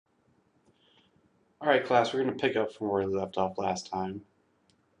Alright class, we're going to pick up from where we left off last time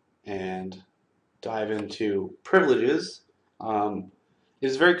and dive into privileges. It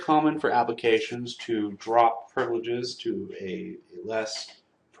is very common for applications to drop privileges to a less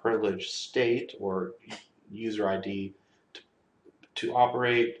privileged state or user ID to, to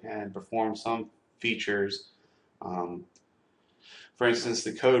operate and perform some features. Um, for instance,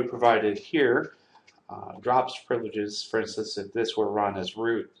 the code provided here drops privileges. For instance, if this were run as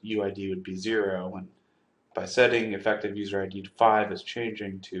root, UID would be 0, and by setting effective user ID to 5, it's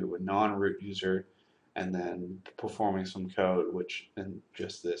changing to a non-root user and then performing some code, which in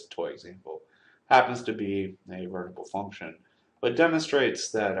just this toy example happens to be a vertical function. But it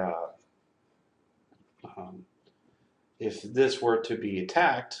demonstrates that um, if this were to be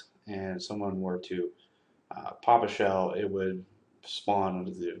attacked and someone were to pop a shell, it would spawn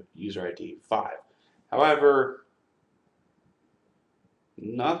with the user ID 5. However,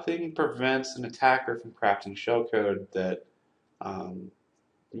 nothing prevents an attacker from crafting shellcode that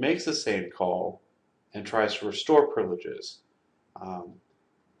makes the same call and tries to restore privileges.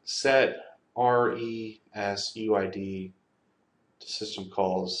 Set RESUID to system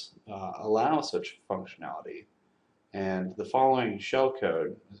calls allow such functionality, and the following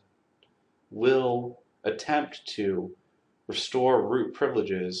shellcode will attempt to restore root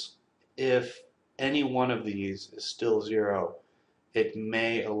privileges. If any one of these is still 0, it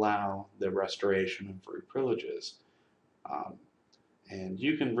may allow the restoration of root privileges. And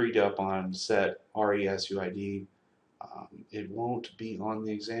you can read up on set RESUID. It won't be on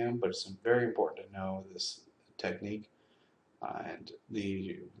the exam, but it's very important to know this technique. And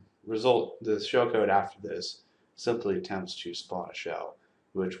the shellcode after this simply attempts to spawn a shell,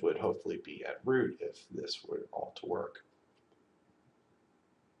 which would hopefully be at root if this were all to work.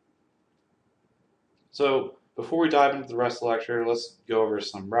 So before we dive into the rest of the lecture, let's go over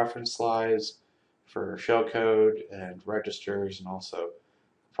some reference slides for shellcode and registers and also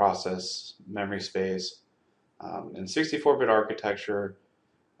process memory space. In 64-bit architecture,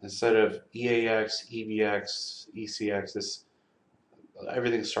 instead of EAX, EBX, ECX,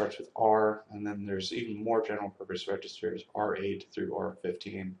 everything starts with R, and then there's even more general purpose registers, R8 through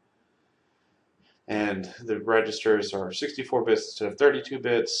R15. And the registers are 64 bits instead of 32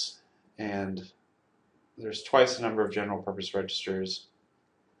 bits, and there's twice the number of general purpose registers.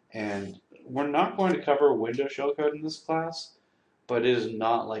 And we're not going to cover Windows shellcode in this class, but it is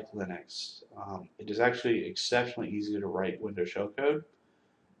not like Linux. It is actually exceptionally easy to write Windows shellcode,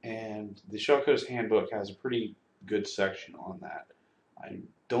 and the Shellcode's Handbook has a pretty good section on that. I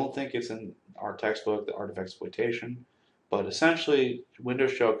don't think it's in our textbook, The Art of Exploitation, but essentially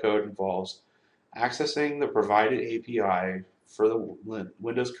Windows shellcode involves accessing the provided API for the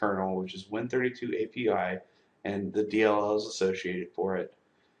Windows kernel, which is Win32 API, and the DLLs associated for it.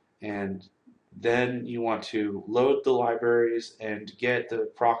 And then you want to load the libraries and get the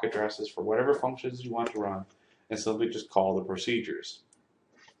proc addresses for whatever functions you want to run, and simply just call the procedures.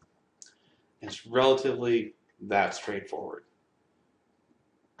 It's relatively that straightforward.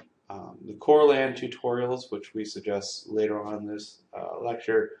 The Corelland tutorials, which we suggest later on in this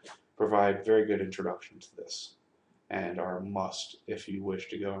lecture, provide very good introduction to this and are a must if you wish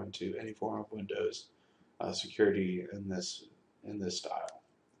to go into any form of Windows security in this style.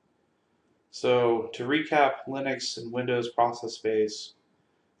 So to recap, Linux and Windows process space.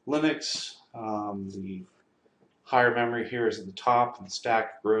 Linux, the higher memory here is at the top, and the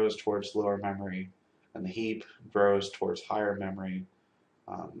stack grows towards lower memory, and the heap grows towards higher memory.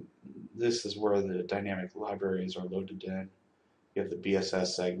 This is where the dynamic libraries are loaded in. You have the BSS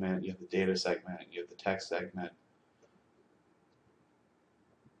segment, you have the data segment, you have the text segment.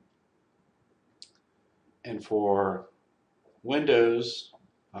 And for Windows,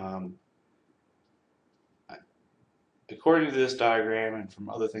 according to this diagram and from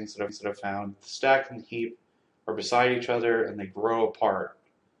other things that I've found, the stack and the heap are beside each other and they grow apart.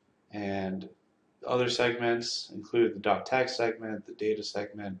 And other segments include the .text segment, the data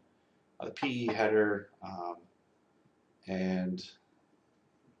segment, the PE header, and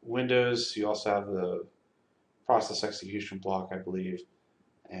Windows. You also have the process execution block, I believe,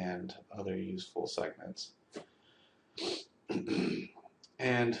 and other useful segments.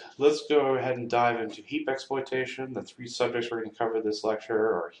 And let's go ahead and dive into heap exploitation. The three subjects we're going to cover this lecture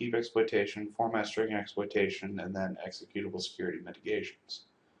are heap exploitation, format string exploitation, and then executable security mitigations,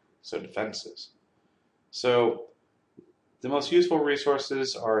 so defenses. So the most useful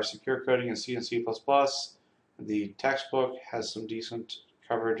resources are secure coding in C and C++. The textbook has some decent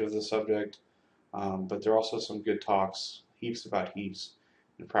coverage of the subject, but there are also some good talks, heaps about heaps,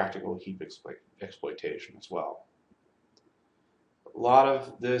 and practical heap exploitation as well. A lot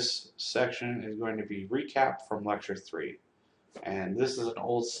of this section is going to be recap from lecture 3. And this is an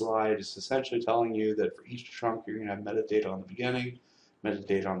old slide. It's essentially telling you that for each chunk you're going to have metadata on the beginning,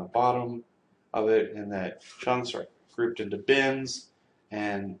 metadata on the bottom of it, and that chunks are grouped into bins,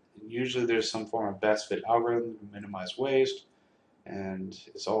 and usually there's some form of best fit algorithm to minimize waste, and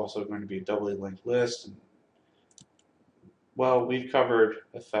it's also going to be a doubly linked list. And, well, we've covered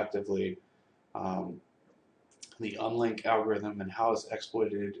effectively the unlink algorithm and how it's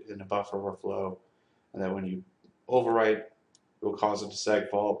exploited in a buffer overflow, and that when you overwrite, it will cause it to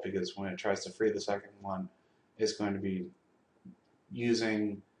segfault, because when it tries to free the second one, it's going to be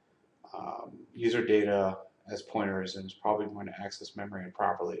using user data as pointers, and it's probably going to access memory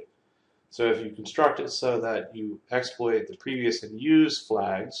improperly. So if you construct it so that you exploit the previous and use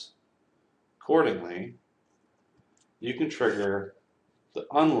flags accordingly, you can trigger the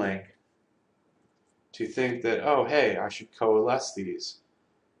unlink to think that, oh, hey, I should coalesce these.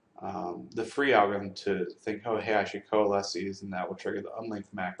 The free algorithm to think, oh, hey, I should coalesce these, and that will trigger the unlink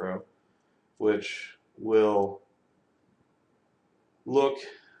macro, which will look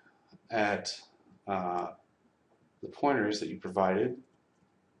at the pointers that you provided,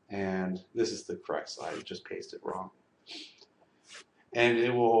 and this is the correct slide, I just pasted it wrong. And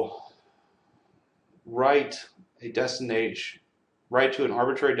it will write a destination, write to an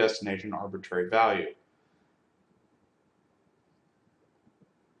arbitrary destination, arbitrary value.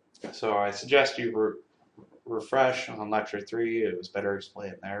 So I suggest you refresh on lecture 3. It was better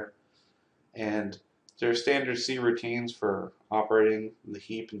explained there. And there are standard C routines for operating the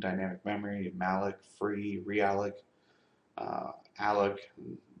heap and dynamic memory: malloc, free, realloc, alloc,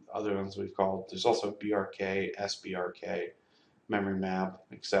 and other ones we've called. There's also BRK, SBRK, memory map,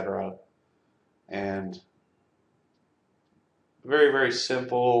 etc. And a very, very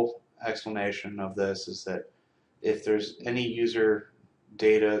simple explanation of this is that if there's any user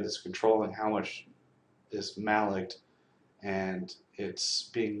data that's controlling how much is malloced, and it's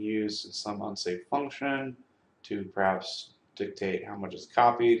being used in some unsafe function to perhaps dictate how much is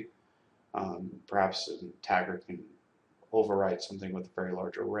copied, perhaps an attacker can overwrite something with a very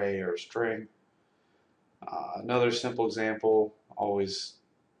large array or a string. Another simple example, always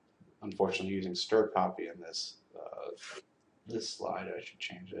unfortunately using stir copy in this slide, I should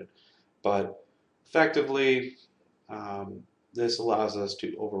change it, but effectively this allows us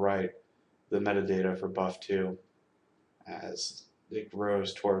to overwrite the metadata for buff2 as it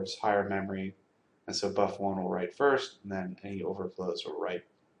grows towards higher memory, and so buff1 will write first, and then any overflows will write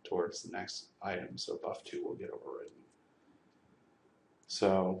towards the next item, so buff2 will get overwritten.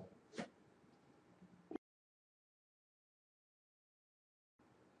 So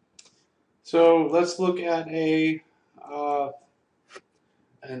let's look at an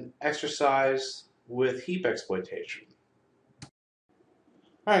exercise with heap exploitation.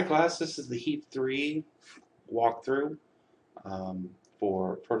 Alright class, this is the heap 3 walkthrough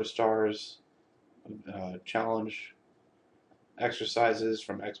for Protostars challenge exercises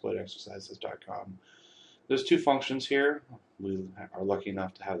from exploitexercises.com. There's 2 functions here. We are lucky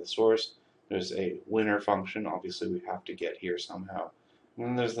enough to have the source. There's a winner function, obviously we have to get here somehow. And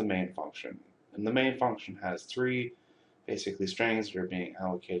then there's the main function. And the main function has 3 basically strings that are being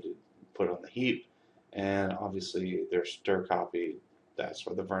allocated, put on the heap, and obviously they're stir copied. That's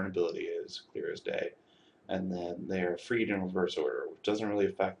where the vulnerability is, clear as day. And then they are freed in reverse order, which doesn't really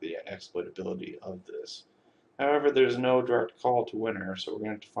affect the exploitability of this. However, there's no direct call to winner, so we're going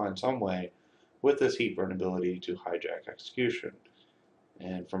to have to find some way with this heap vulnerability to hijack execution.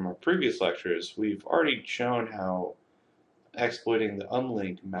 And from our previous lectures, we've already shown how exploiting the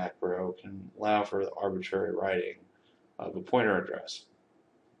unlink macro can allow for the arbitrary writing of a pointer address.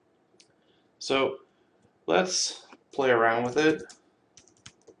 So let's play around with it.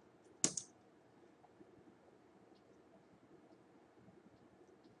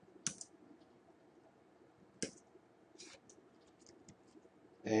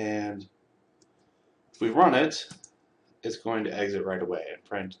 And if we run it, it's going to exit right away and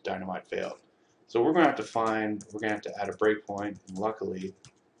print dynamite failed. So we're going to have to add a breakpoint, and luckily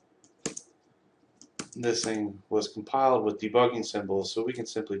this thing was compiled with debugging symbols, so we can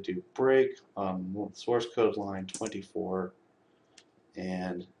simply do break on source code line 24,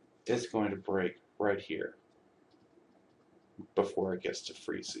 and it's going to break right here before it gets to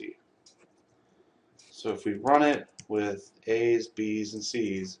free C. So if we run it with A's, B's, and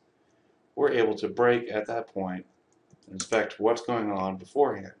C's, we're able to break at that point and inspect what's going on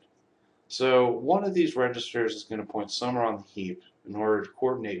beforehand. So one of these registers is going to point somewhere on the heap in order to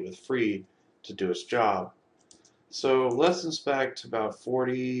coordinate with free to do its job. So let's inspect about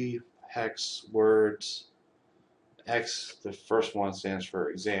 40 hex words X, the first one stands for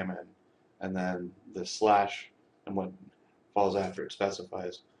examine, and then the slash and what falls after it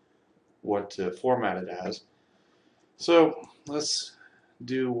specifies what to format it as. So let's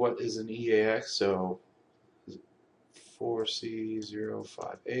do what is an EAX. So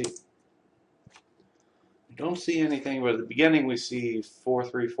 4C058. We don't see anything, but at the beginning we see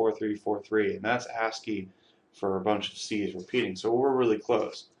 434343, and that's ASCII for a bunch of C's repeating. So we're really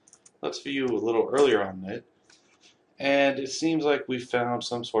close. Let's view a little earlier on it, and it seems like we found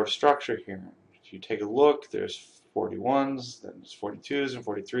some sort of structure here. If you take a look, there's 41s, then there's 42s and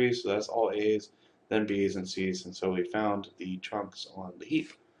 43s, so that's all A's, then B's and C's, and so we found the chunks on the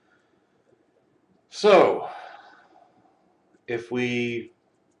heap. So if we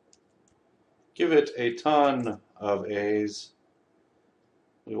give it a ton of A's,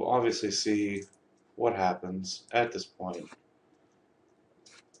 we will obviously see what happens at this point.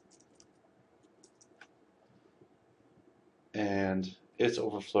 And it's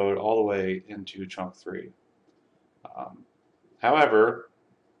overflowed all the way into chunk 3. However,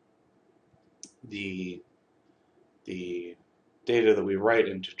 the data that we write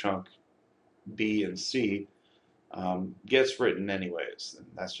into chunk B and C gets written anyways, and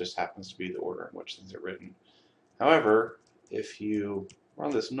that just happens to be the order in which things are written. However, if you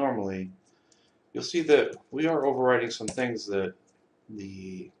run this normally, you'll see that we are overwriting some things that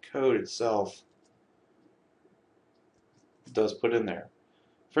the code itself does put in there.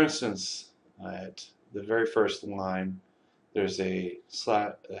 For instance, at the very first line, there's a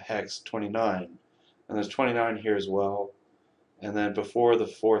hex 29, and there's 29 here as well. And then before the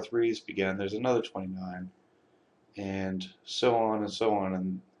 4 threes begin, there's another 29, and so on and so on.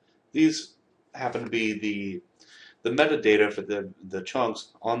 And these happen to be the metadata for the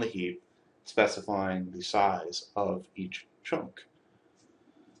chunks on the heap, specifying the size of each chunk.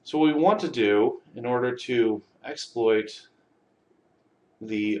 So what we want to do in order to exploit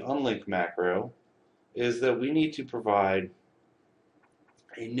the unlink macro is that we need to provide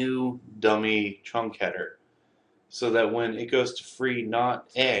a new dummy chunk header, so that when it goes to free not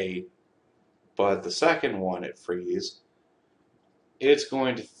A, but the second one it frees, it's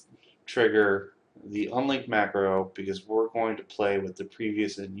going to trigger the unlink macro, because we're going to play with the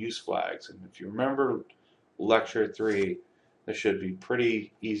previous in use flags. And if you remember lecture 3, this should be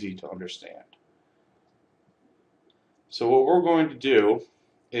pretty easy to understand. So what we're going to do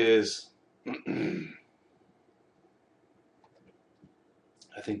is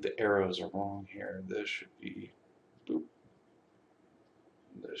I think the arrows are wrong here. This should be boop.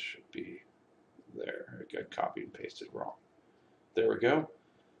 This should be there. I got copied and pasted wrong. There we go.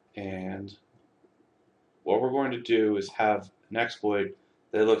 And what we're going to do is have an exploit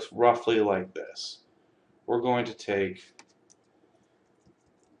that looks roughly like this. We're going to take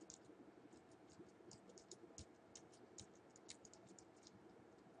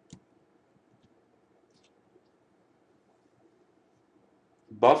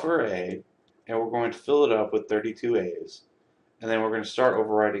buffer A, and we're going to fill it up with 32 A's, and then we're going to start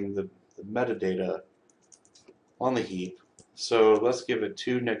overwriting the metadata on the heap. So let's give it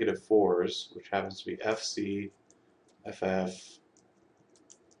 2 -4s, which happens to be FC, FF,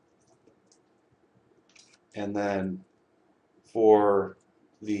 and then for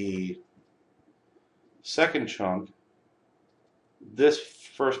the second chunk, this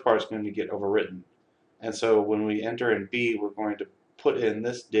first part is going to get overwritten. And so when we enter in B, we're going to put in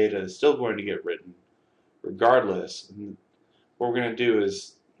this data is still going to get written regardless. And what we're going to do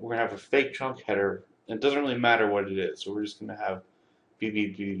is we're going to have a fake chunk header. And it doesn't really matter what it is. So we're just going to have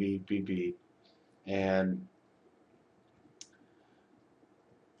BB, BB, BB. And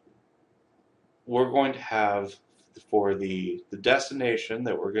we're going to have for the destination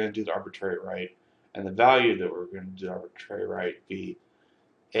that we're going to do the arbitrary write, and the value that we're going to do the arbitrary write be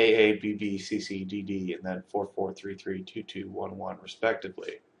AA, BB, CC, DD, and then 4433, 2211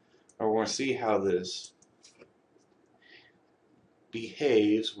 respectively. And we're going to see how this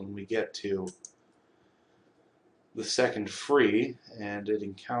behaves when we get to the second free and it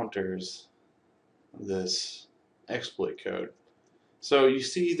encounters this exploit code. So you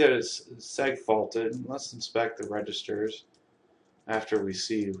see that it's seg faulted. Let's inspect the registers after we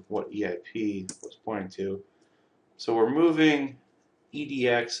see what EIP was pointing to. So we're moving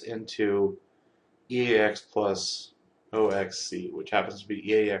EDX into EAX plus OXC, which happens to be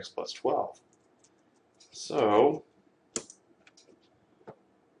EAX plus 12. So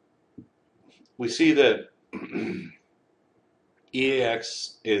we see that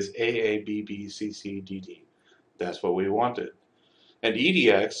EAX is AABBCCDD. That's what we wanted. And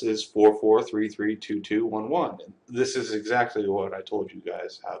EDX is 44332211. This is exactly what I told you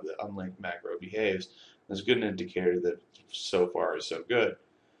guys how the unlinked macro behaves. It's a good indicator that so far is so good.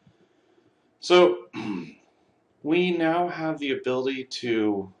 So we now have the ability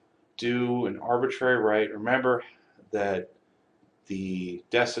to do an arbitrary write. Remember that the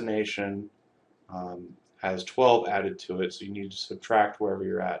destination has 12 added to it, so you need to subtract wherever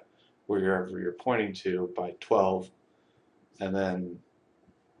you're at, wherever you're pointing to, by 12, and then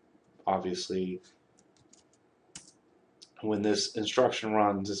obviously when this instruction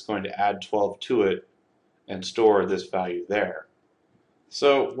runs, it's going to add 12 to it and store this value there.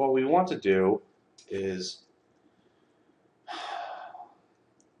 So what we want to do is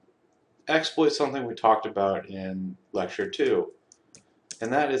exploit something we talked about in lecture 2,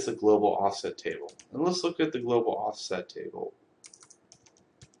 and that is the global offset table. And let's look at the global offset table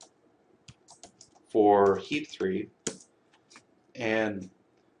for heap 3, and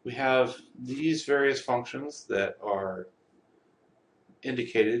we have these various functions that are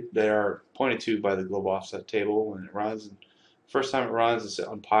indicated, that are pointed to by the global offset table when it runs. And first time it runs, it's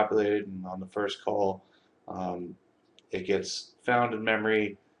unpopulated, and on the first call, it gets found in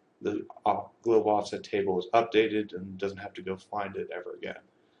memory. The global offset table is updated and doesn't have to go find it ever again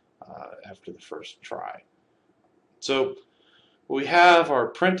after the first try. So we have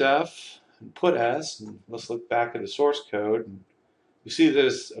our printf and putS, and let's look back at the source code. And we see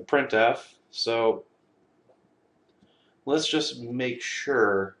there's a printf, so let's just make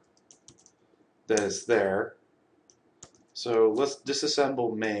sure that it's there. So let's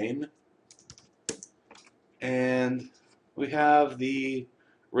disassemble main, and we have the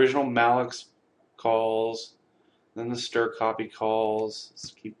original malloc calls, then the stir copy calls.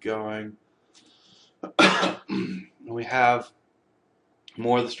 Let's keep going. And we have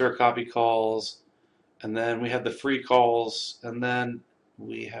more of the stir copy calls, and then we have the free calls, and then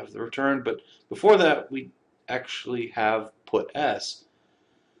we have the return. But before that, we actually have putS.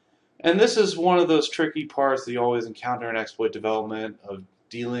 And this is one of those tricky parts that you always encounter in exploit development, of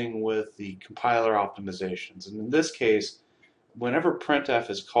dealing with the compiler optimizations. And in this case, whenever printf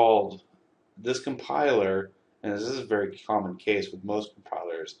is called, this compiler, and this is a very common case with most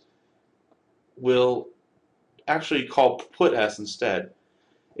compilers, will actually call putS instead.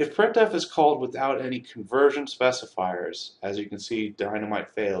 If printf is called without any conversion specifiers, as you can see,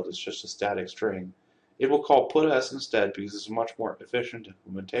 dynamite failed, it's just a static string, it will call putS instead because it's a much more efficient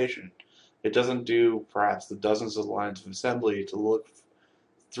implementation. It doesn't do perhaps the dozens of lines of assembly to look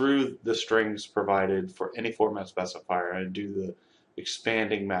through the strings provided for any format specifier and do the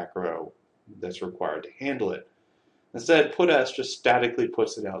expanding macro that's required to handle it. Instead, putS just statically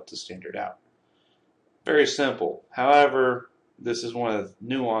puts it out to standard out. Very simple. However, this is one of the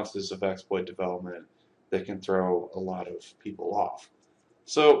nuances of exploit development that can throw a lot of people off.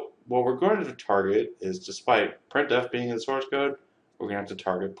 So what we're going to target is, despite printf being in the source code, we're going to have to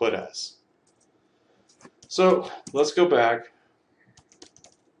target putS. So let's go back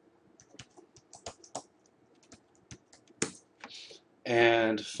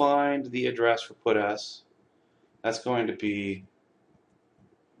and find the address for putS. That's going to be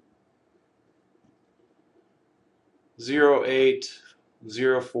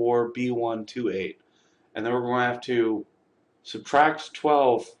 0804B128, and then we're going to have to subtract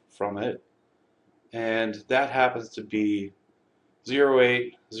 12 from it, and that happens to be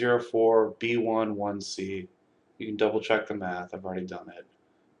 0804B11C. You can double check the math, I've already done it,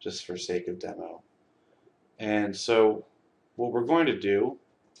 just for sake of demo. And so what we're going to do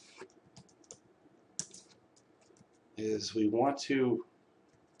is we want to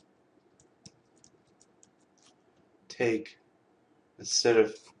take, instead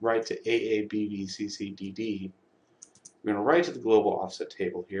of write to AABBCCDD, we're going to write to the global offset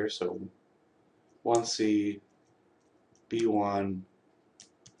table here. So 1C, B1,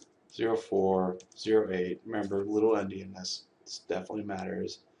 04, 08. Remember, little endian, this definitely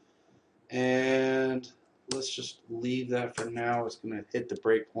matters. And let's just leave that for now. It's going to hit the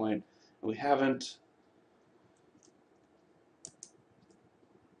breakpoint. And we haven't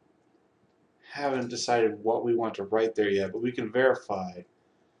decided what we want to write there yet, but we can verify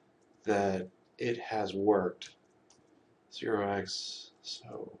that it has worked. 0x,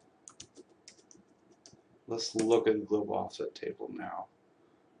 so let's look at the global offset table now.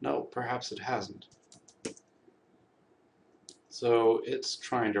 No, perhaps it hasn't. So it's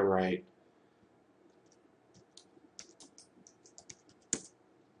trying to write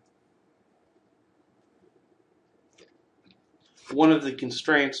one of the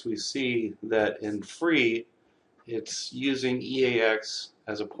constraints we see that in free, it's using EAX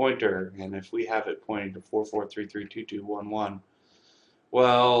as a pointer, and if we have it pointing to 44332211,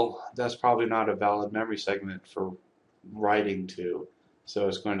 well, that's probably not a valid memory segment for writing to, so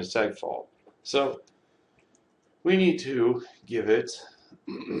it's going to segfault. So we need to give it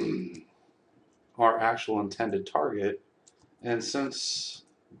our actual intended target. And since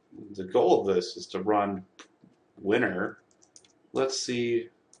the goal of this is to run winner, let's see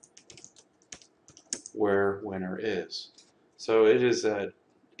where winner is. So it is at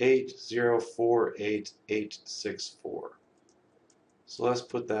 8048864. So let's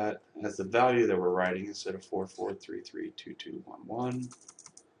put that as the value that we're writing instead of 44332211.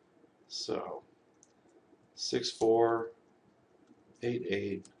 So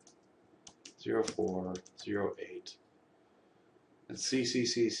 64880408. And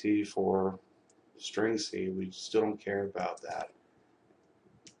CCCC for string C. We still don't care about that.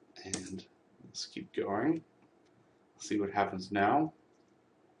 And let's keep going. See what happens now.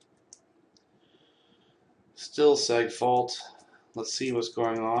 Still seg fault. Let's see what's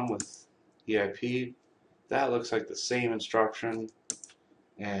going on with EIP. That looks like the same instruction,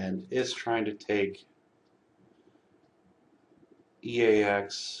 and it's trying to take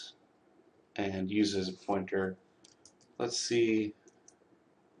EAX and use it as a pointer. Let's see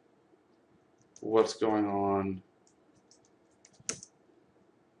what's going on.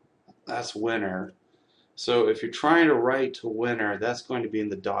 That's winner. So if you're trying to write to winner, that's going to be in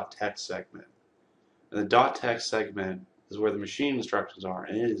the .text segment. And the .text segment is where the machine instructions are,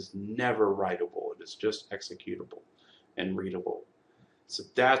 and it is never writable. It is just executable and readable. So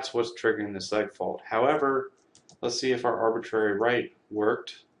that's what's triggering the seg fault. However, let's see if our arbitrary write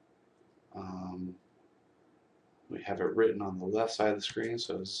worked. We have it written on the left side of the screen,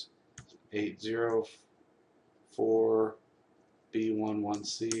 so it's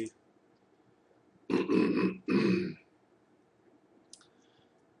 804B11C.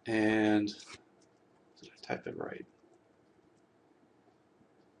 And did I type it right?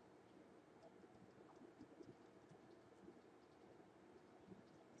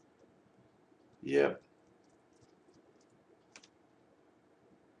 Yep.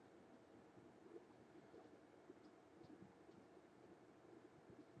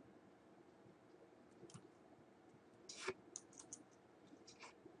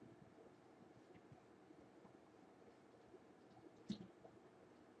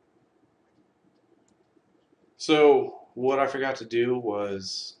 So what I forgot to do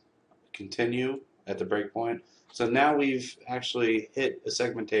was continue at the breakpoint. So now we've actually hit a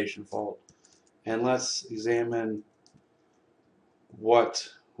segmentation fault, and let's examine what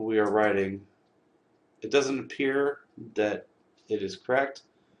we are writing. It doesn't appear that it is correct.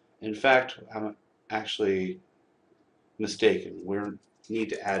 In fact, I'm actually mistaken. We need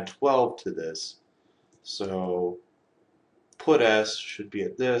to add 12 to this. So put S should be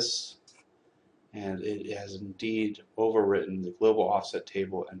at this, and it has indeed overwritten the global offset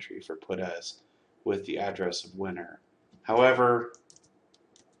table entry for put S with the address of winner. However,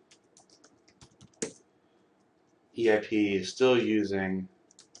 EIP is still using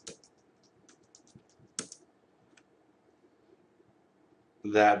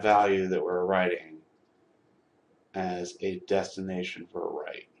that value that we're writing as a destination for a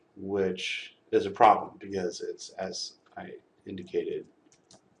write, which is a problem because it's, as I indicated,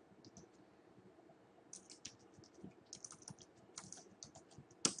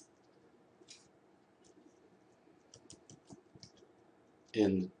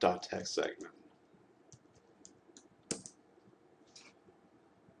 in the .text segment.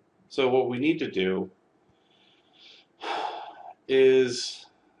 So what we need to do is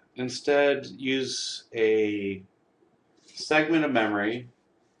instead use a segment of memory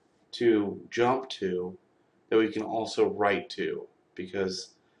to jump to that we can also write to,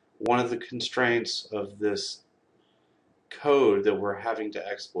 because one of the constraints of this code that we're having to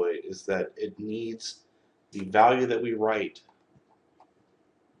exploit is that it needs the value that we write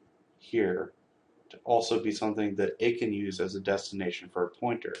here to also be something that it can use as a destination for a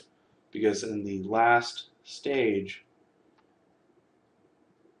pointer, because in the last stage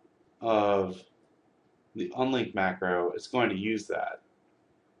of the unlink macro, it's going to use that.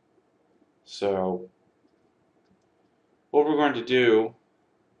 So what we're going to do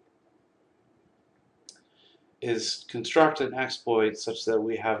is construct an exploit such that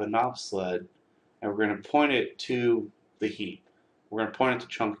we have an op sled, and we're going to point it to the heap. We're going to point it to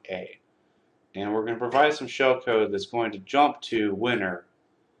chunk A. And we're going to provide some shellcode that's going to jump to winner,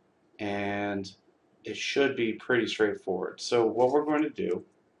 and it should be pretty straightforward. So what we're going to do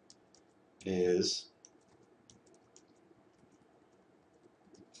is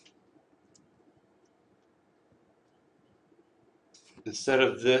instead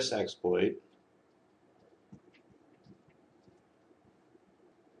of this exploit,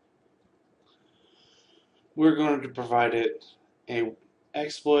 we're going to provide it a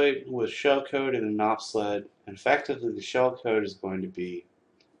exploit with shellcode and an op sled, and effectively the shellcode is going to be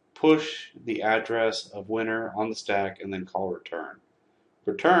push the address of winner on the stack and then call return.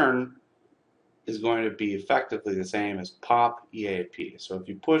 Return is going to be effectively the same as pop EAP. So if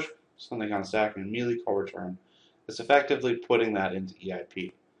you push something on stack and immediately call return, it's effectively putting that into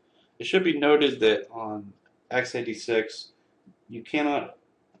EIP. It should be noted that on x86, you cannot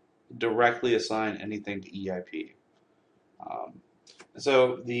directly assign anything to EIP.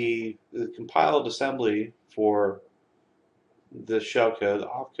 So the compiled assembly for the shellcode, the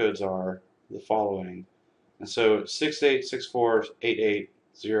opcodes are the following. And so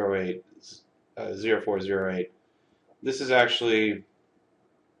 686488080408. This is actually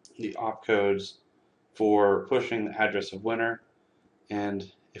the opcodes for pushing the address of winner.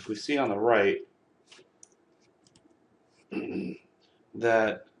 And if we see on the right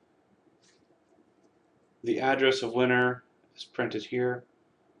that the address of winner is printed here,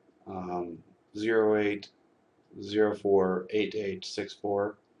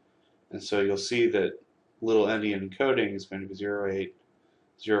 08048864, and so you'll see that little endian encoding is going to be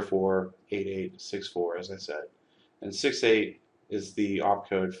 08048864, as I said, and 68 is the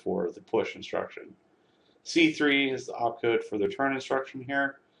opcode for the push instruction. C3 is the opcode for the return instruction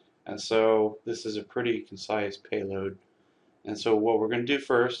here, and so this is a pretty concise payload. And so what we're going to do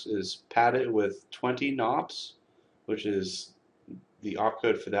first is pad it with 20 nops, which is the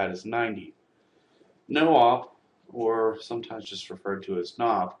opcode for that is 90. No op, or sometimes just referred to as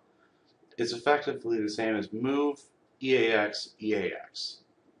nop, is effectively the same as move EAX EAX.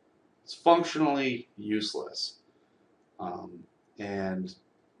 It's functionally useless. And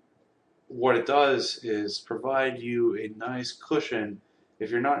what it does is provide you a nice cushion if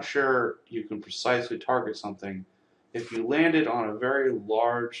you're not sure you can precisely target something. If you land it on a very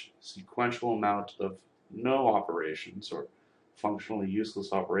large sequential amount of no operations or functionally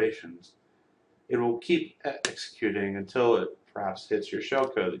useless operations, it will keep executing until it perhaps hits your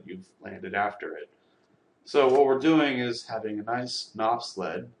shellcode that you've landed after it. So what we're doing is having a nice NOP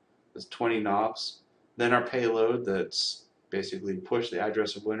sled, that's 20 NOPs, then our payload that's basically push the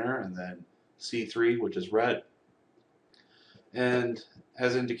address of winner, and then C3, which is red. And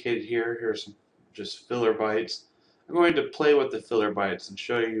as indicated here, here are some just filler bytes. I'm going to play with the filler bytes and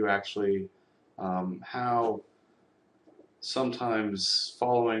show you actually how sometimes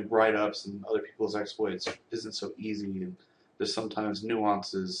following write-ups and other people's exploits isn't so easy, and there's sometimes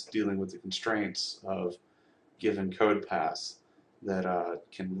nuances dealing with the constraints of given code paths that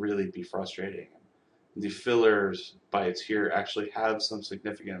can really be frustrating. The fillers bytes here actually have some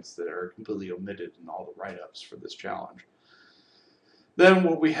significance that are completely omitted in all the write-ups for this challenge. Then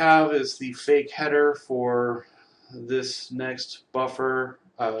what we have is the fake header for this next buffer,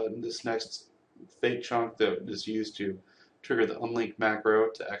 this next fake chunk that is used to trigger the unlinked macro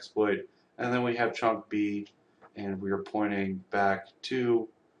to exploit. And then we have chunk B, and we are pointing back to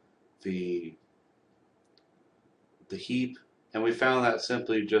the heap. And we found that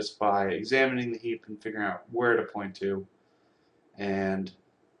simply just by examining the heap and figuring out where to point to. And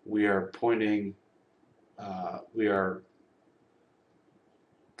we are pointing, we are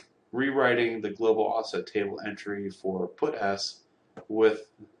rewriting the global offset table entry for put S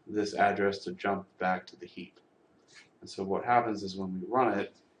with this address to jump back to the heap. And so what happens is when we run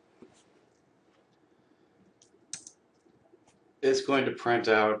it, it's going to print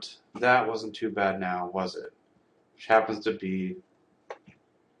out, that wasn't too bad now, was it? Which happens to be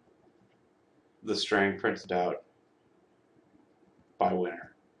the string printed out by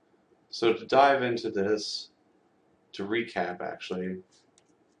winner. So to dive into this, to recap actually,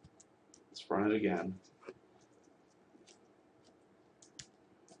 let's run it again.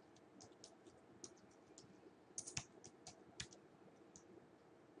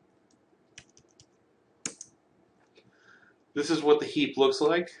 This is what the heap looks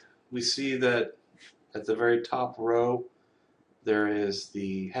like. We see that at the very top row there is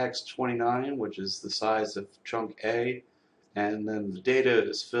the hex 29, which is the size of chunk A, and then the data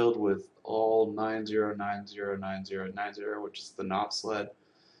is filled with all 90909090, which is the NOP sled.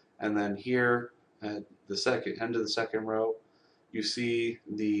 And then here at the end of the second row, you see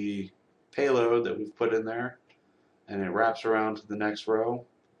the payload that we've put in there, and it wraps around to the next row,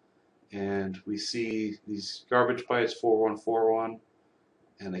 and we see these garbage bytes 4141,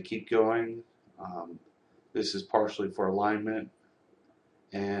 and they keep going. This is partially for alignment,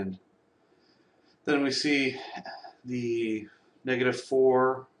 and then we see the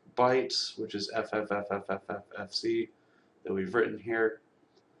 -4 bytes, which is FFFFFFFC that we've written here,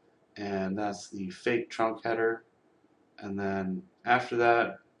 and that's the fake trunk header. And then after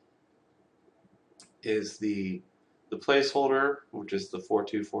that is the the placeholder, which is the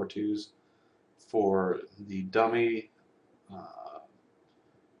 4242s for the dummy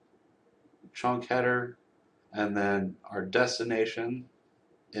chunk header, and then our destination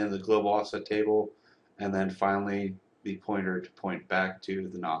in the global offset table, and then finally the pointer to point back to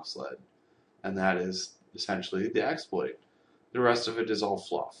the knob sled. And that is essentially the exploit. The rest of it is all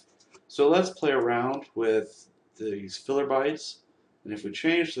fluff. So let's play around with these filler bytes, and if we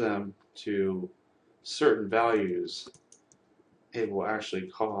change them to certain values, it will actually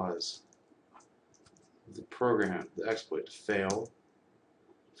cause the program, the exploit, to fail.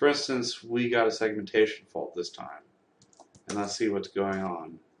 For instance, we got a segmentation fault this time, and let's see what's going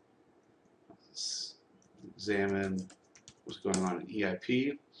on. Let's examine what's going on in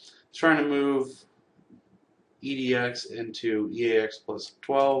EIP. It's trying to move EDX into EAX plus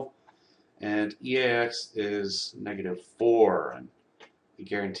 12, and EAX is -4, and I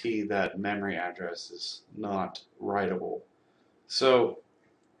guarantee that memory address is not writable. So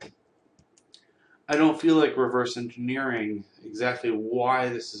I don't feel like reverse engineering exactly why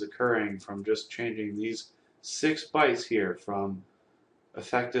this is occurring from just changing these 6 bytes here from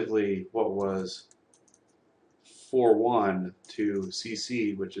effectively what was 4.1 to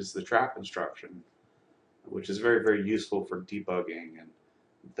CC, which is the trap instruction, which is very, very useful for debugging, and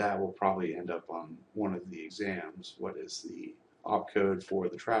that will probably end up on one of the exams. What is the opcode for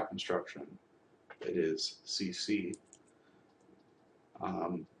the trap instruction? It is CC.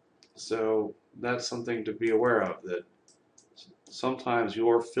 So that's something to be aware of, that sometimes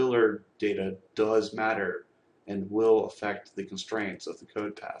your filler data does matter and will affect the constraints of the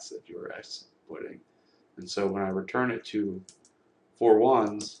code paths that you're exploiting. And so when I return it to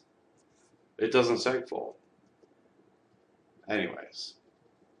 4.1s, it doesn't segfault. Anyways.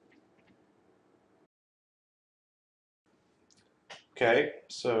 Okay,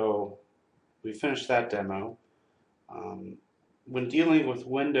 so we finished that demo. When dealing with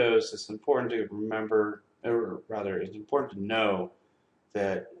Windows, it's important to remember, or rather, it's important to know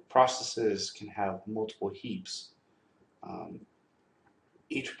that processes can have multiple heaps.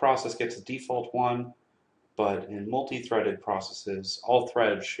 Each process gets a default one, but in multi-threaded processes, all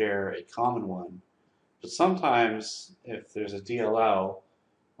threads share a common one. But sometimes, if there's a DLL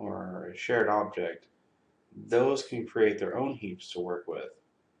or a shared object, those can create their own heaps to work with.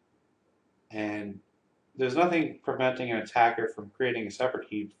 And there's nothing preventing an attacker from creating a separate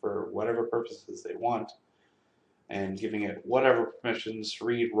heap for whatever purposes they want and giving it whatever permissions to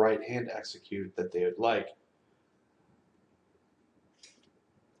read, write, and execute that they would like.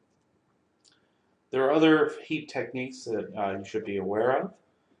 There are other heap techniques that you should be aware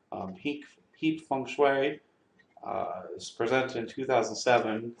of. Heap feng shui is presented in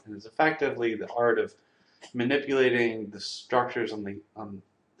 2007 and is effectively the art of manipulating the structures on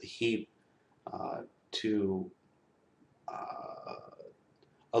the heap to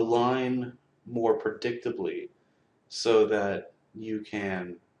align more predictably so that you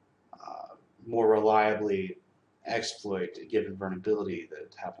can more reliably exploit a given vulnerability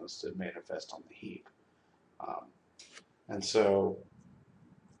that happens to manifest on the heap. And so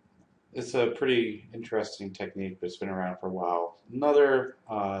it's a pretty interesting technique that's been around for a while. Another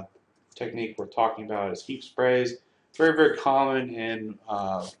technique we're talking about is heap sprays. Very, very common in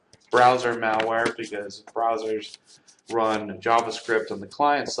browser malware because browsers run JavaScript on the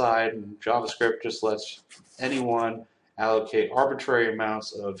client side, and JavaScript just lets anyone allocate arbitrary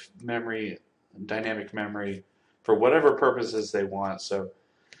amounts of memory, dynamic memory, for whatever purposes they want. So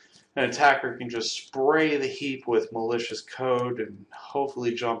an attacker can just spray the heap with malicious code and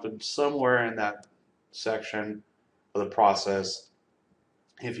hopefully jump in somewhere in that section of the process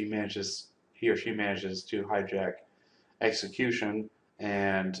if he or she manages to hijack execution,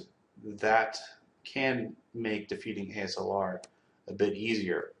 and that can make defeating ASLR a bit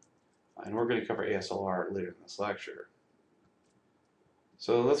easier. And we're going to cover ASLR later in this lecture.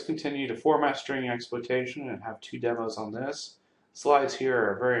 So let's continue to format string exploitation and have 2 demos on this. Slides here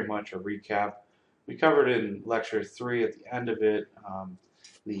are very much a recap. We covered in lecture 3 at the end of it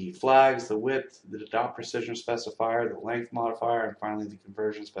the flags, the width, the dot precision specifier, the length modifier, and finally the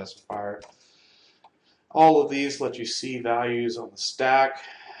conversion specifier. All of these let you see values on the stack.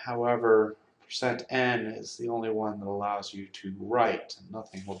 However, %n is the only one that allows you to write.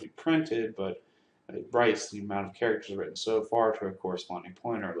 Nothing will be printed, but it writes the amount of characters written so far to a corresponding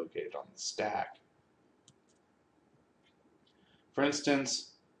pointer located on the stack. For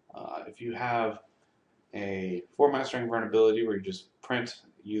instance, if you have a format string vulnerability where you just print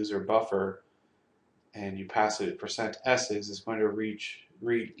user buffer and you pass it %s's, it's going to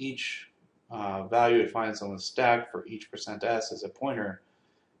read each value it finds on the stack for each %s as a pointer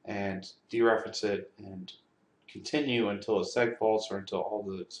and dereference it and continue until a seg faults or until all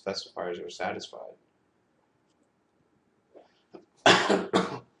the specifiers are satisfied.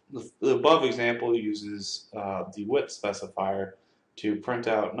 The above example uses the width specifier to print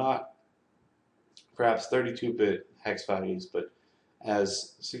out not perhaps 32-bit hex values, but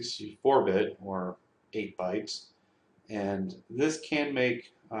as 64-bit or 8 bytes. And this can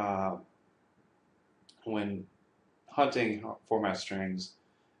make, when hunting format strings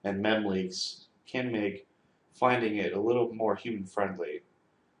and mem leaks, can make finding it a little more human friendly.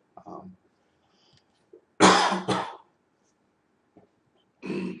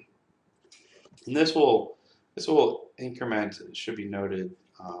 And this will increment, it should be noted,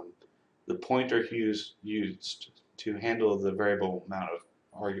 the pointer used to handle the variable amount of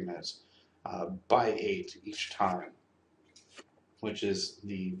arguments by 8 each time, which is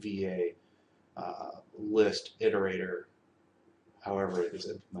the VA list iterator, however it is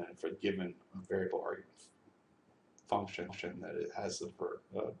implemented for given variable argument function that it has the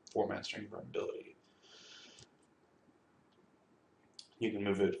format string vulnerability. You can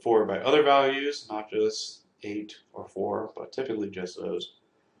move it forward by other values, not just 8 or 4, but typically just those.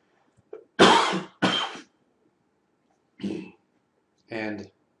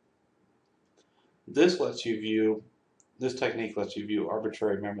 And this technique lets you view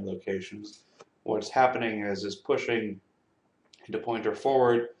arbitrary memory locations. What's happening is it's pushing the pointer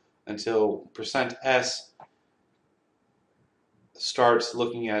forward until %s starts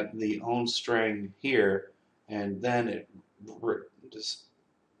looking at the own string here, and then it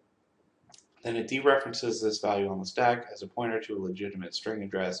dereferences this value on the stack as a pointer to a legitimate string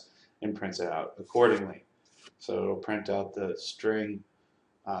address and prints it out accordingly. So it'll print out the string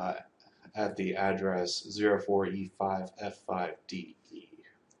at the address 04E5F5DE.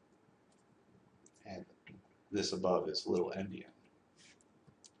 And this above is little endian.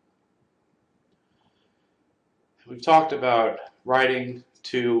 We've talked about writing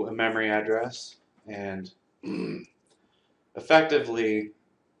to a memory address, and effectively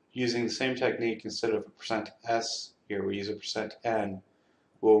using the same technique, instead of a %s here we use a %n,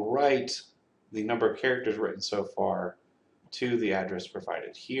 we'll write the number of characters written so far to the address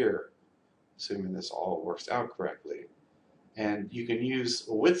provided here, assuming this all works out correctly. And you can use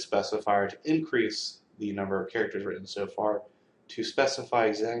a width specifier to increase the number of characters written so far to specify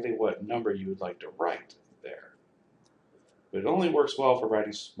exactly what number you would like to write there. But it only works well for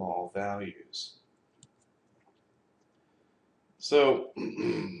writing small values. So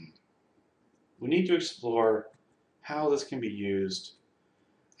we need to explore how this can be used,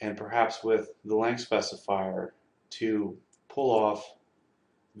 and perhaps with the length specifier, to pull off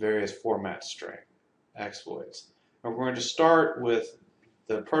various format string exploits. And we're going to start with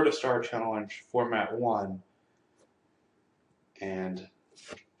the protostar challenge format 1, and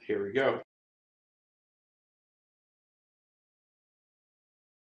here we go.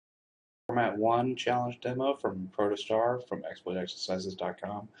 Format 1 challenge demo from protostar from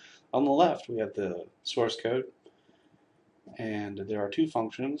exploitexercises.com. On the left we have the source code, and there are two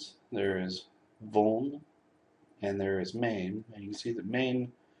functions. There is vuln and there is main, and you can see that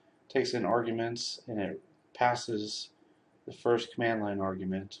main takes in arguments and it passes the first command line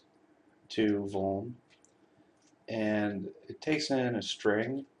argument to vuln, and it takes in a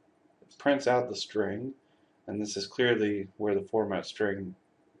string, it prints out the string, and this is clearly where the format string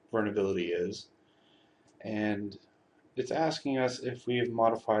vulnerability is, and it's asking us if we have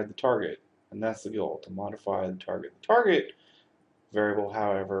modified the target, and that's the goal, to modify the target. The target variable,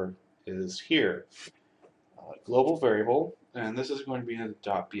 however, is here, global variable, and this is going to be in the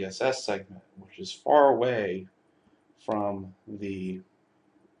 .bss segment, which is far away from the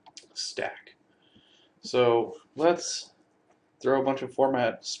stack. So let's throw a bunch of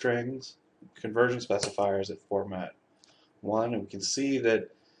format strings, conversion specifiers at format 1, and we can see that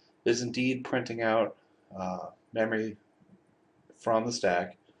it is indeed printing out memory from the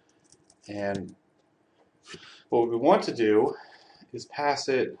stack. And what we want to do is pass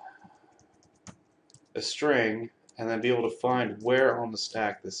it a string and then be able to find where on the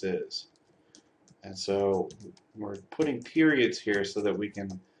stack this is. And so we're putting periods here so that we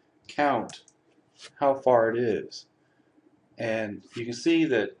can count how far it is. And you can see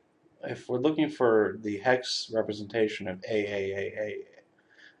that if we're looking for the hex representation of AAAA,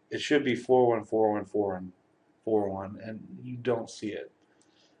 it should be 414141, and you don't see it.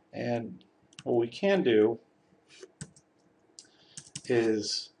 And what we can do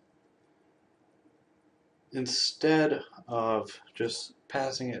is, instead of just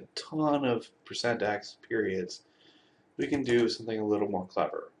passing a ton of %x periods, we can do something a little more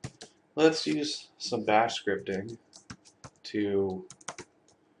clever. Let's use some bash scripting to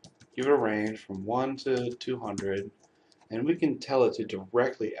give it a range from 1 to 200, and we can tell it to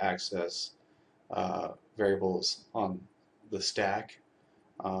directly access variables on the stack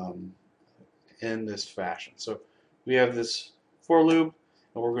in this fashion. So we have this for loop,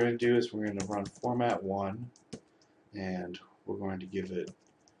 and what we're going to do is we're going to run format 1, and we're going to give it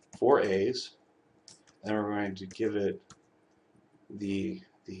 4 A's, and we're going to give it the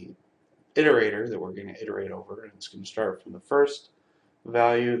iterator that we're going to iterate over, and it's going to start from the first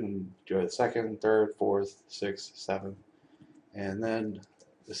value, then go to the second, third, fourth, sixth, seventh, and then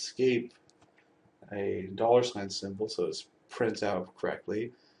escape a $sign symbol so it prints out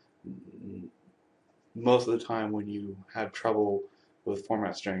correctly. Most of the time when you have trouble with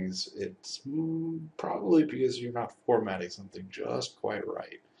format strings, it's probably because you're not formatting something just quite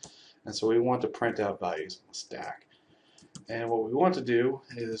right. And so we want to print out values on the stack. And what we want to do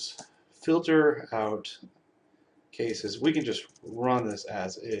is filter out cases. We can just run this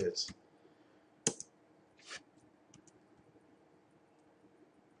as is.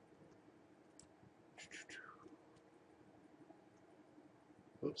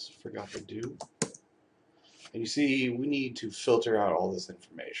 Oops, forgot to do. And you see, we need to filter out all this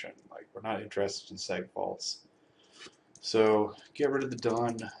information. Like, we're not interested in seg faults. So get rid of the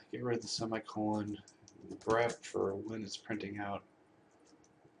done, get rid of the semicolon, grep for when it's printing out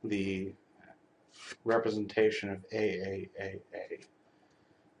the representation of AAAA.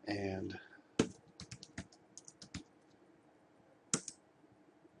 And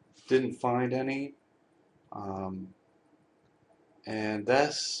didn't find any. And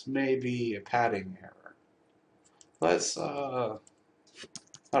this may be a padding error. Let's, not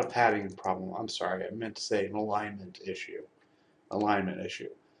a padding problem, I'm sorry, I meant to say an alignment issue.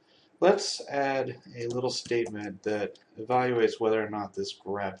 Let's add a little statement that evaluates whether or not this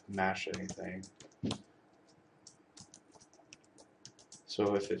grep matched anything.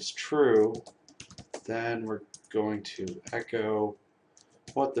 So if it's true, then we're going to echo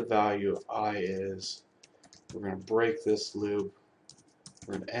what the value of I is. We're going to break this loop.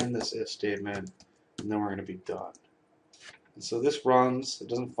 We're going to end this if statement, and then we're going to be done. And so this runs. It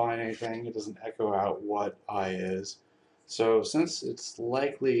doesn't find anything. It doesn't echo out what I is. So since it's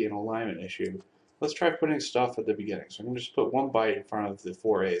likely an alignment issue, let's try putting stuff at the beginning. So I'm going to just put 1 byte in front of the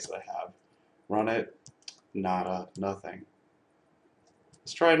 4 A's that I have. Run it. Nada. Nothing.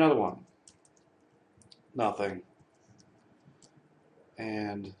 Let's try another one. Nothing.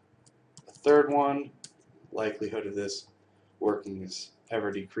 And the third one, likelihood of this working is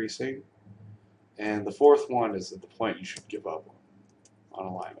ever decreasing. And the fourth one is at the point you should give up on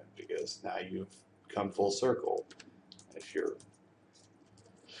alignment, because now you've come full circle if you're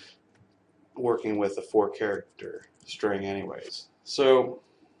working with a 4-character string anyways. So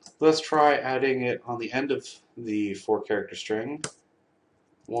let's try adding it on the end of the 4-character string.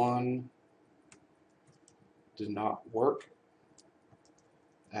 1 did not work.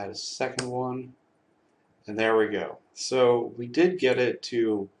 Add a second one, and there we go. So we did get it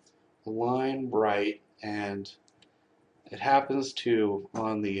to align right, and it happens to,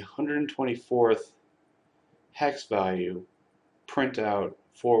 on the 124th hex value, print out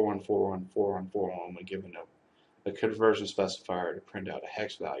 41414141 when given a conversion specifier to print out a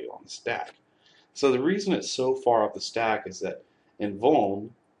hex value on the stack. So the reason it's so far up the stack is that in Vuln,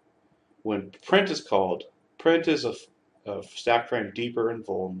 when print is called, print is a stack frame deeper in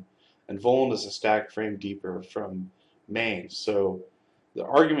Vuln, and Vuln is a stack frame deeper from main. So the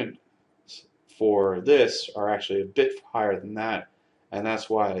argument for this are actually a bit higher than that, and that's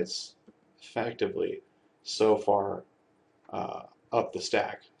why it's effectively so far up the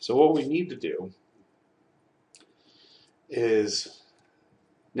stack. So what we need to do is,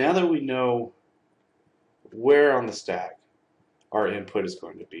 now that we know where on the stack our input is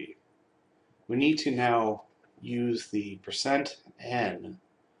going to be, we need to now use the %n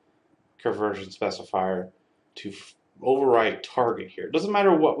conversion specifier to overwrite target here. It doesn't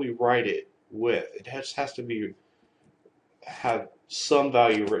matter what we write it with. It just has to have some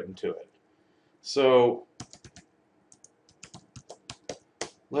value written to it. So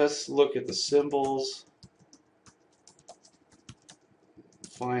let's look at the symbols,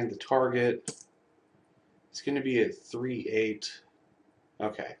 find the target. It's going to be at 3.8.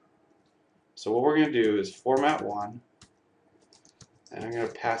 Okay. So what we're going to do is format 1, and I'm going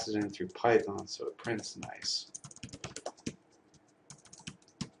to pass it in through Python so it prints nice.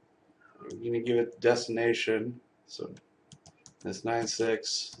 We're going to give it the destination, so that's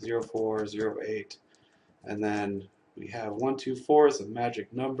 960408, and then we have 124 as a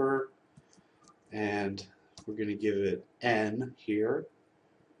magic number, and we're going to give it n here,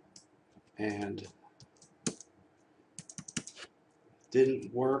 and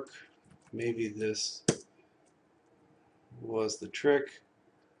didn't work. Maybe this was the trick.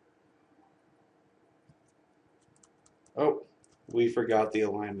 Oh, we forgot the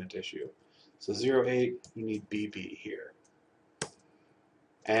alignment issue. So 08, we need BB here.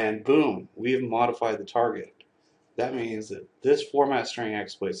 And boom, we've modified the target. That means that this format string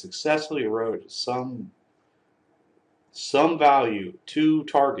exploit successfully wrote some value to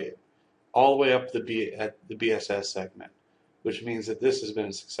target all the way up at the BSS segment, which means that this has been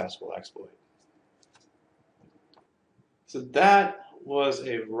a successful exploit. So that was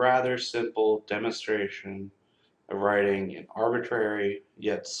a rather simple demonstration of writing an arbitrary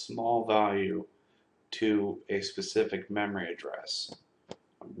yet small value to a specific memory address.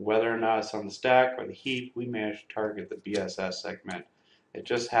 Whether or not it's on the stack or the heap, we managed to target the BSS segment. It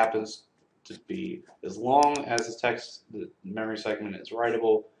just happens to be, as long as the memory segment is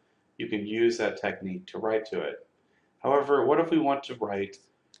writable, you can use that technique to write to it. However, what if we want to write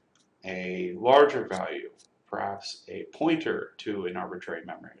a larger value, perhaps a pointer to an arbitrary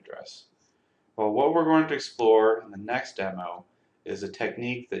memory address? Well, what we're going to explore in the next demo is a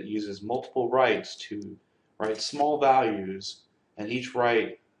technique that uses multiple writes to write small values, and each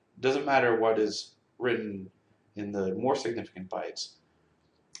write, doesn't matter what is written in the more significant bytes,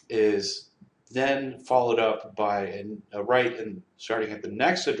 is then followed up by a write starting at the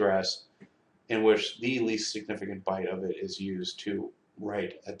next address, in which the least significant byte of it is used to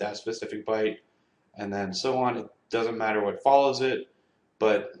write at that specific byte, and then so on. It doesn't matter what follows it,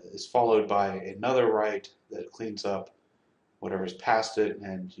 but is followed by another write that cleans up whatever's past it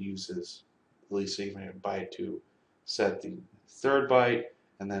and uses the least significant byte to set the third byte,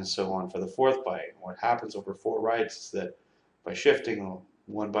 and then so on for the fourth byte. What happens over 4 writes is that by shifting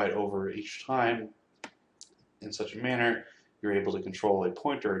 1 byte over each time in such a manner, you're able to control a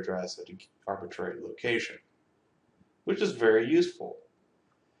pointer address at an arbitrary location, which is very useful.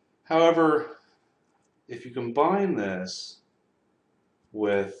 However, if you combine this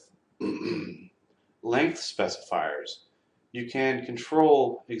with length specifiers, you can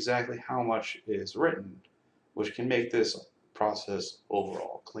control exactly how much is written, which can make this process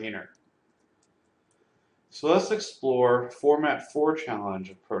overall cleaner. So let's explore Format 4 challenge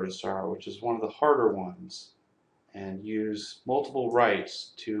of Protostar, which is one of the harder ones, and use multiple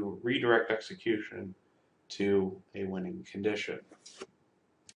writes to redirect execution to a winning condition.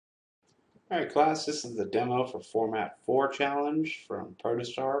 Alright class, this is the demo for Format 4 challenge from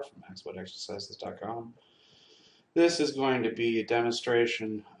Protostar from exploitexercises.com. This is going to be a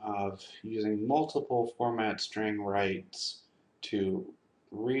demonstration of using multiple format string writes to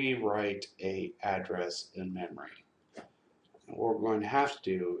rewrite an address in memory. And what we're going to have to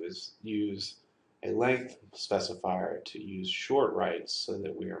do is use a length specifier to use short writes so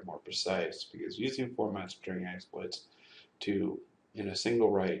that we are more precise, because using format string exploits to, in a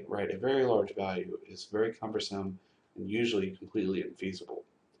single write a very large value is very cumbersome and usually completely infeasible.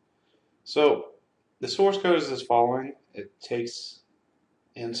 So the source code is as following. It takes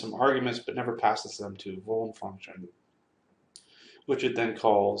in some arguments but never passes them to a vuln function, which it then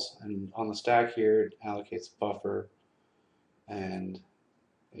calls, and on the stack here it allocates a buffer, and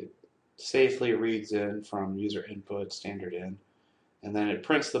it safely reads in from user input standard in, and then it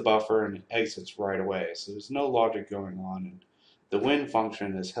prints the buffer and it exits right away. So there's no logic going on, and the win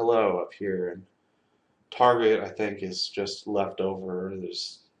function is hello up here, and target I think is just left over.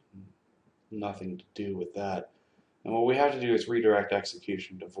 There's nothing to do with that. And what we have to do is redirect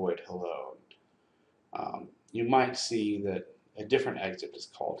execution to void hello. You might see that a different exit is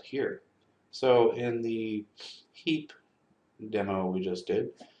called here. So in the heap demo we just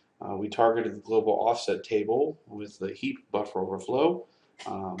did, we targeted the global offset table with the heap buffer overflow,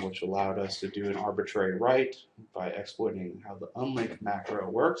 which allowed us to do an arbitrary write by exploiting how the unlinked macro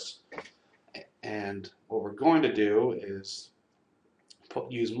works. And what we're going to do is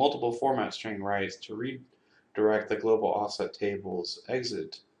use multiple format string writes to redirect the global offset table's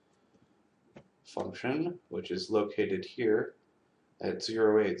exit function, which is located here at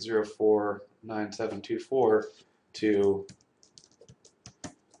 08049724, to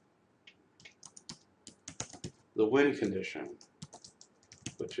the win condition,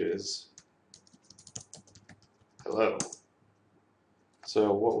 which is hello.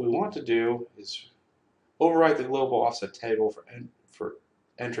 So what we want to do is overwrite the global offset table for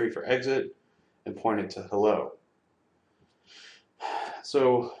entry for exit and point it to hello.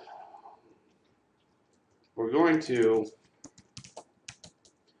 So we're going to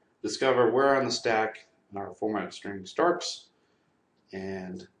discover where on the stack our format string starts,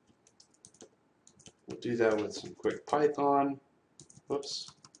 and we'll do that with some quick Python. Whoops.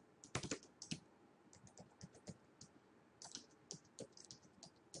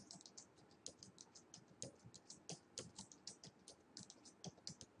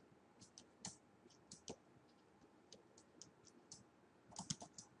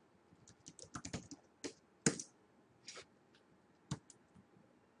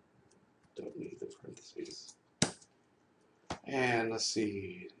 parentheses. And let's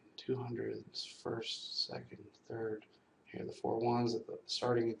see, 200s, first, second, third. Here are the 4 ones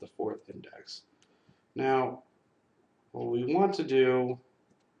starting at the 4th index. Now, what we want to do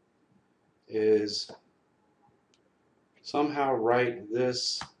is somehow write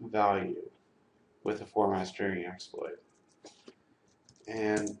this value with a format string exploit.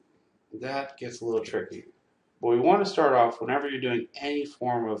 And that gets a little tricky. But we want to start off, whenever you're doing any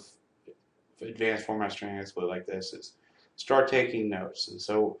form of advanced format string exploit like this, is start taking notes. And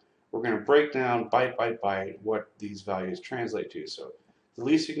so we're going to break down byte by byte what these values translate to. So the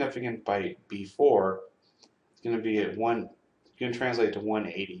least significant byte B4 is going to be at going to translate to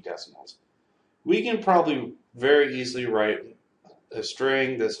 180 decimals. We can probably very easily write a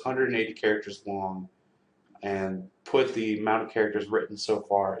string that's 180 characters long and put the amount of characters written so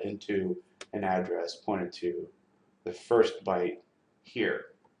far into an address pointed to the first byte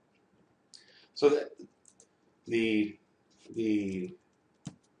here. So that the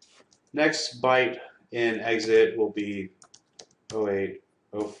next byte in exit will be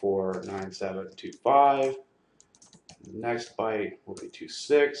 08049725. The next byte will be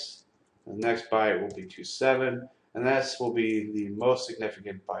 26. The next byte will be 27, and this will be the most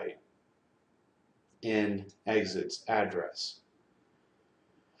significant byte in exit's address.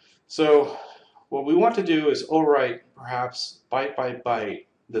 So what we want to do is overwrite, perhaps byte by byte,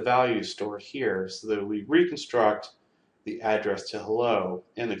 the values stored here so that we reconstruct the address to hello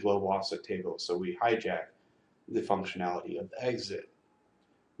in the global offset table. So we hijack the functionality of the exit.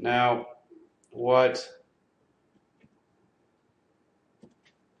 Now,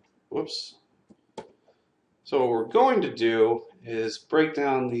 So what we're going to do is break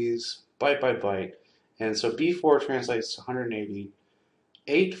down these byte by byte. And so B4 translates to 180.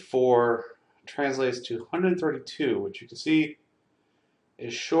 84 translates to 132, which you can see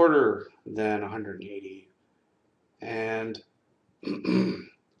is shorter than 180. And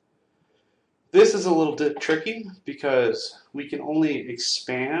this is a little bit tricky because we can only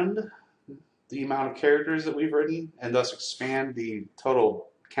expand the amount of characters that we've written and thus expand the total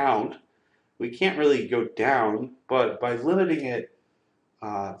count. We can't really go down, but by limiting it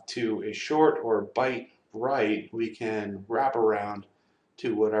to a short or byte right, we can wrap around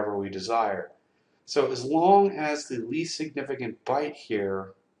to whatever we desire. So as long as the least significant byte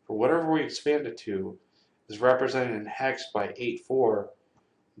here, for whatever we expand it to, is represented in hex by 84,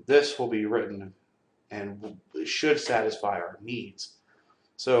 this will be written and should satisfy our needs.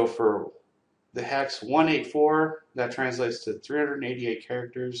 So for the hex 184, that translates to 388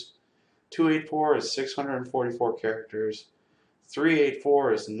 characters. 284 is 644 characters.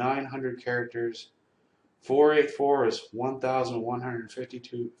 384 is 900 characters. 484 is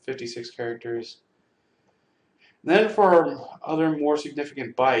 1,156 characters. Then for our other more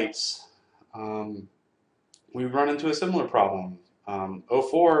significant bytes, we run into a similar problem.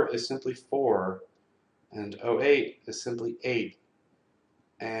 04 is simply 4, and 08 is simply 8.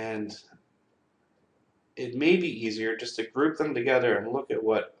 And it may be easier just to group them together and look at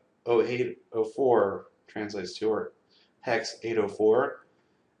what 0804 translates to, or hex 804,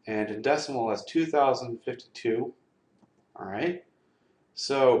 and in decimal that's 2052. Alright,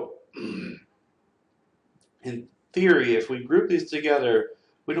 so in theory, if we group these together,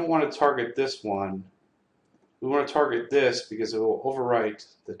 we don't want to target this one. We want to target this because it will overwrite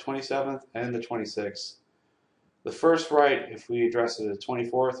the 27th and the 26th. The first write, if we address it as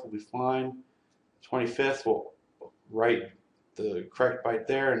 24th, will be fine. 25th will write the correct byte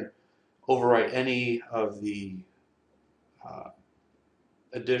there and overwrite any of the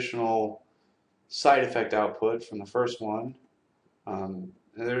additional side effect output from the first one. And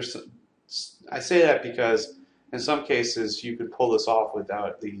I say that because in some cases you could pull this off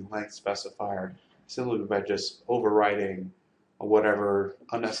without the length specifier, simply by just overwriting whatever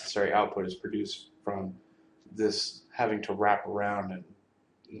unnecessary output is produced from this having to wrap around and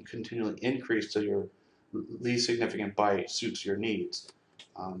continually increase till your least significant byte suits your needs.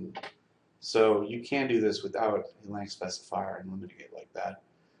 So you can do this without a length specifier and limiting it like that.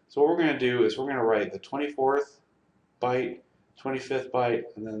 So what we're going to do is we're going to write the 24th byte, 25th byte,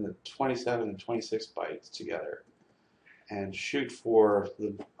 and then the 27th and 26th bytes together and shoot for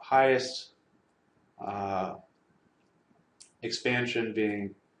the highest expansion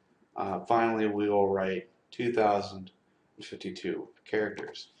being finally we will write 2052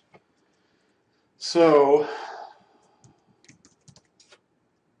 characters. So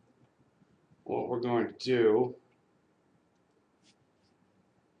what we're going to do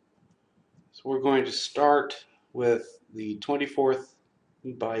is we're going to start with the 24th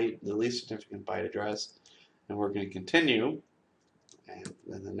byte, the least significant byte address, and we're going to continue And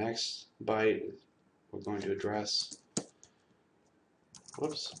then the next byte, we're going to address,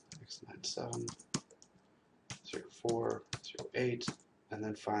 x97, 04, 08, and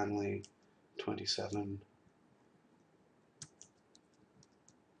then finally 27.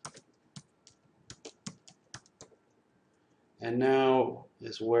 And now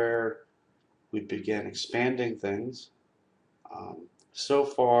is where we begin expanding things. So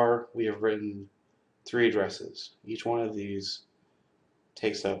far, we have written 3 addresses. Each one of these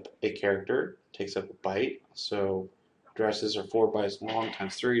takes up a character, takes up a byte. So addresses are 4 bytes long,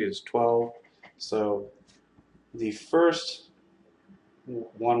 times 3 is 12. So the first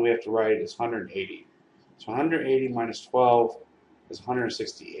one we have to write is 180. So 180 minus 12 is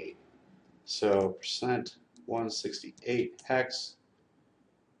 168. So percent 168 hex,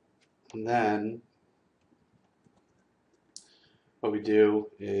 and then what we do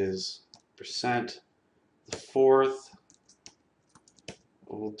is percent the fourth,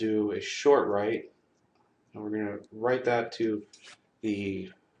 we'll do a short write, and we're going to write that to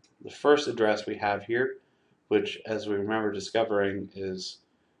the first address we have here, which, as we remember discovering, is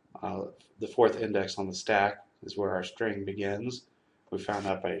the 4th index on the stack is where our string begins. We found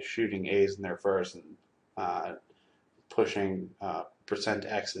that by shooting A's in there first and pushing percent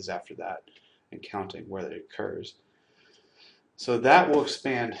X's after that and counting where it occurs. So that will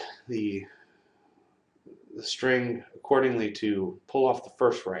expand the string accordingly to pull off the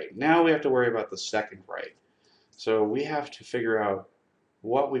first write. Now we have to worry about the second write. So we have to figure out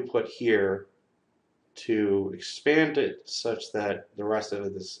what we put here to expand it such that the rest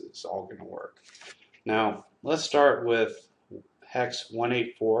of this is all going to work. Now let's start with hex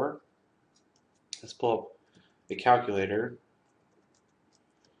 184. Let's pull up a calculator,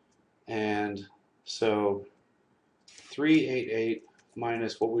 and so 388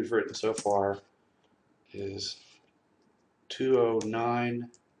 minus what we've written so far is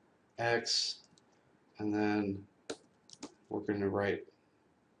 209x, and then we're going to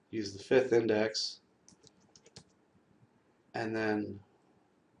use the 5th index, and then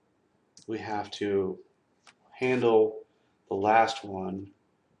we have to handle the last one,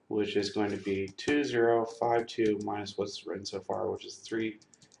 which is going to be 2052 minus what's written so far, which is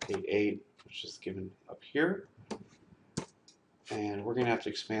 388, which is given up here. And we're going to have to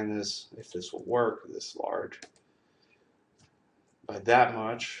expand this, if this will work, this large, by that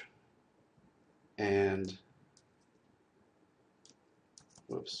much. And,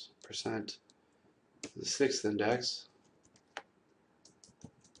 percent the 6th index.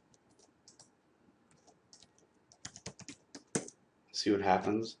 See what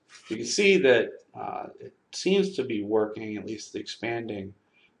happens. You can see that it seems to be working, at least expanding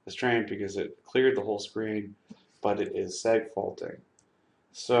the string, because it cleared the whole screen, but it is seg faulting.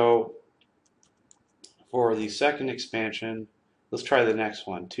 So for the second expansion, let's try the next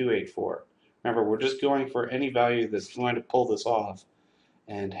one, 284. Remember, we're just going for any value that's going to pull this off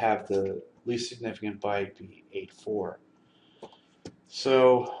and have the least significant byte be 84.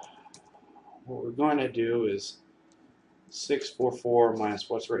 So what we're going to do is 644 minus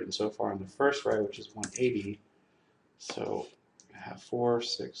what's written so far in the first write, which is 180. So we have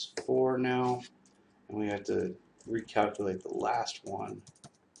 464 now, and we have to recalculate the last one,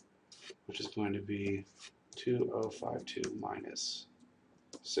 which is going to be 2052 minus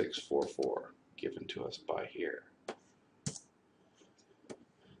 644, given to us by here.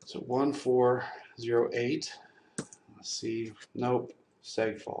 So 1408. Let's see. Nope.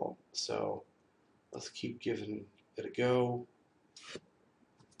 Seg fault. So let's keep giving it a go.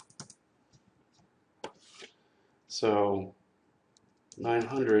 So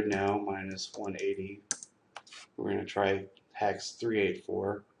 900 now minus 180. We're going to try hex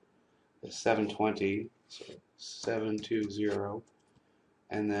 384. It's 720. So 720.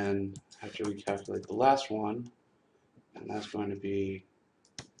 And then have to recalculate the last one. And that's going to be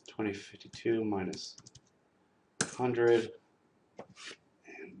 2052 minus 100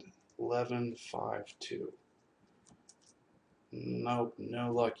 and 1152. Nope,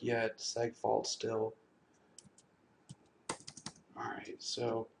 no luck yet. Seg fault still. Alright,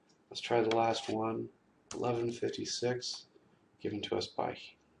 so let's try the last one. 1156 given to us by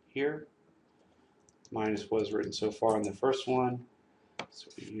here. Minus what is written so far in the first one. So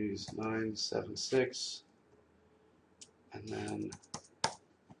we use 976. And then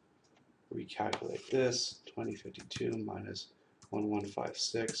recalculate this. 2052 minus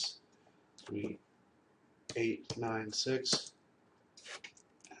 1156. 3896.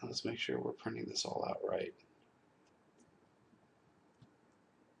 And let's make sure we're printing this all out right.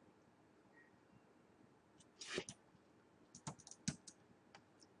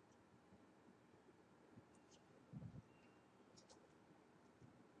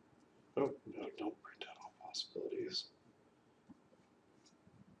 Oh, no, don't print out all possibilities.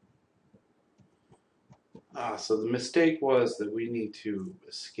 So the mistake was that we need to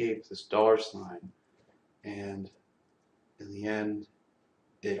escape this $sign, and in the end,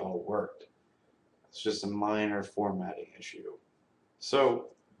 it all worked. It's just a minor formatting issue. So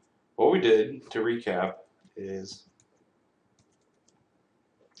what we did, to recap, is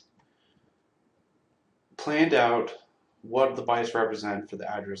planned out what the bytes represent for the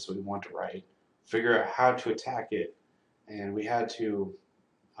address that we want to write, figure out how to attack it, and we had to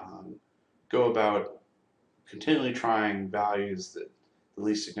go about continually trying values that the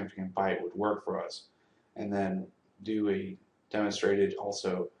least significant byte would work for us, and then demonstrated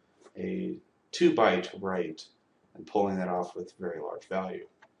also a 2-byte write and pulling that off with a very large value.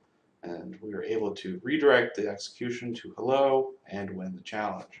 And we were able to redirect the execution to hello and win the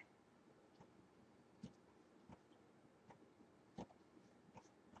challenge.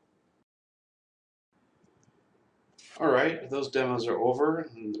 Alright, those demos are over,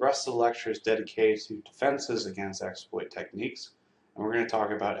 and the rest of the lecture is dedicated to defenses against exploit techniques, and we're going to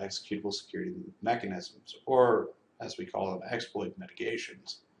talk about executable security mechanisms, or as we call them, exploit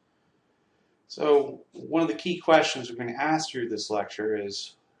mitigations. So one of the key questions we're going to ask through this lecture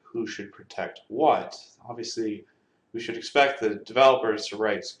is who should protect what? Obviously, we should expect the developers to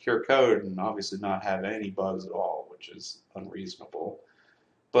write secure code and obviously not have any bugs at all, which is unreasonable.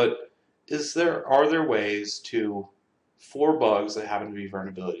 But are there ways to, for bugs that happen to be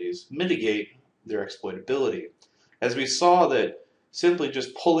vulnerabilities, mitigate their exploitability? As we saw that simply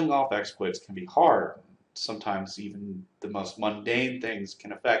just pulling off exploits can be hard. Sometimes even the most mundane things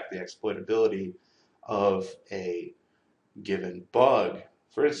can affect the exploitability of a given bug.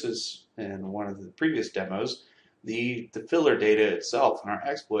 For instance, in one of the previous demos, the filler data itself in our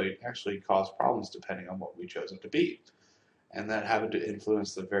exploit actually caused problems depending on what we chose it to be. And that happened to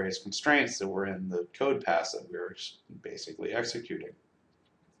influence the various constraints that were in the code paths that we were basically executing.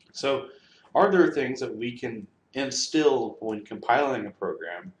 So are there things that we can instill when compiling a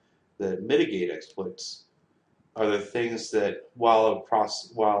program that mitigate exploits? Are there things that while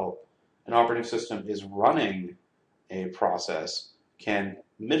an operating system is running a process can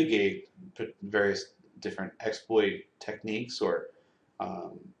mitigate various different exploit techniques or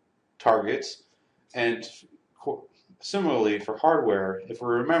targets? And similarly, for hardware, if we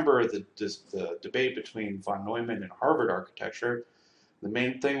remember the debate between von Neumann and Harvard architecture, the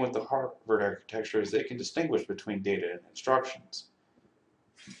main thing with the Harvard architecture is they can distinguish between data and instructions.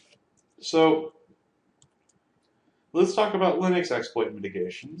 So let's talk about Linux exploit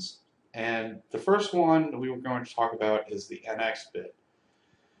mitigations. And the first one we were going to talk about is the NX bit.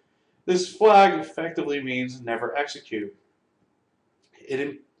 This flag effectively means never execute. It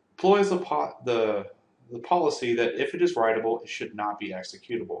employs the policy that if it is writable, it should not be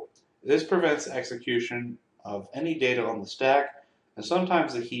executable. This prevents execution of any data on the stack, and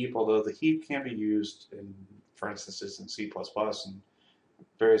sometimes the heap, although the heap can be used in, for instance, in C++ and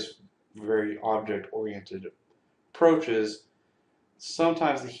various very object-oriented approaches,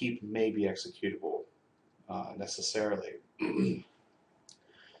 sometimes the heap may be executable necessarily.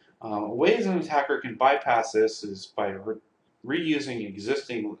 Ways an attacker can bypass this is by reusing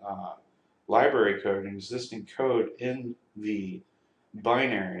existing library code and existing code in the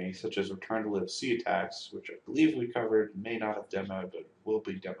binary, such as return to libc attacks, which I believe we covered, may not have demoed, but will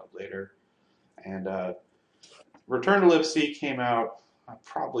be demoed later. And return to libc came out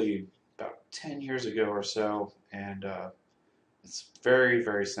probably about 10 years ago or so, and it's very,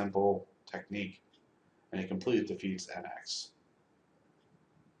 very simple technique, and it completely defeats NX.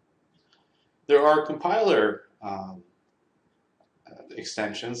 There are compiler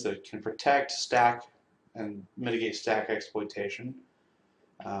extensions that can protect stack and mitigate stack exploitation.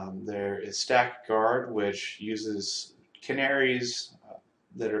 There is Stack Guard, which uses canaries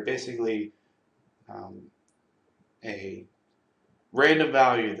that are basically a random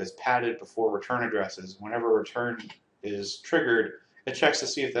value that's padded before return addresses. Whenever return is triggered, it checks to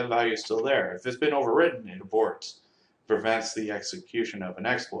see if that value is still there. If it's been overwritten, it aborts, prevents the execution of an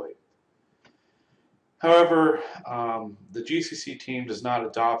exploit. However, the GCC team does not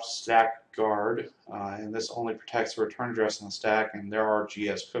adopt Stack Guard, and this only protects the return address in the stack, and there are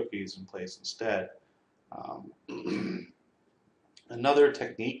GS cookies in place instead. Another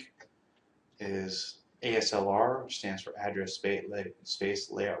technique is ASLR, which stands for Address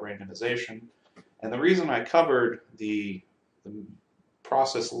Space Layout Randomization. And the reason I covered the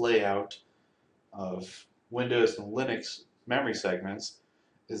process layout of Windows and Linux memory segments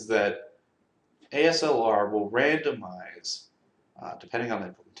is that ASLR will randomize, depending on the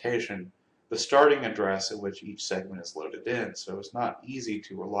implementation, the starting address at which each segment is loaded in. So it's not easy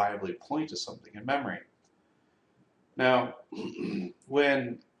to reliably point to something in memory. Now, in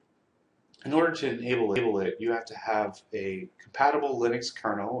order to enable it, you have to have a compatible Linux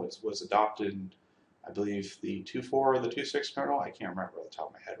kernel. It was adopted in, I believe, the 2.4 or the 2.6 kernel. I can't remember off the top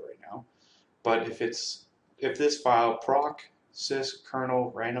of my head right now. But if this file proc sys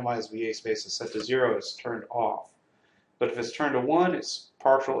kernel randomized VA space is set to 0, it's turned off. But if it's turned to 1, it's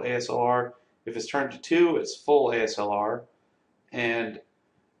partial ASLR. If it's turned to 2, it's full ASLR. And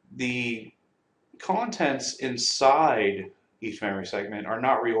the contents inside each memory segment are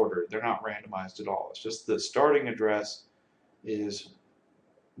not reordered. They're not randomized at all. It's just the starting address is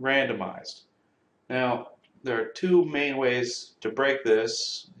randomized. Now, there are two main ways to break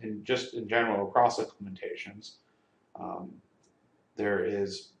this, just in general across implementations. There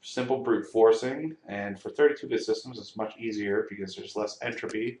is simple brute forcing, and for 32-bit systems it's much easier because there's less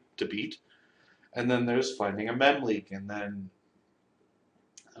entropy to beat. And then there's finding a mem leak and then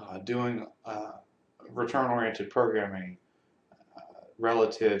doing return-oriented programming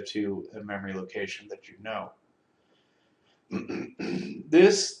relative to a memory location that you know.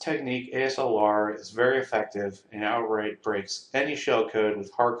 This technique, ASLR, is very effective and outright breaks any shellcode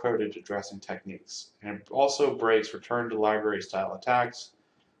with hard-coded addressing techniques. And it also breaks return-to-library style attacks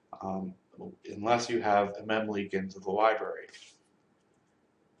unless you have a mem leak into the library.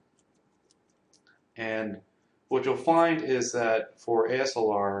 And what you'll find is that for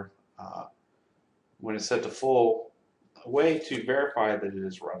ASLR, when it's set to full, a way to verify that it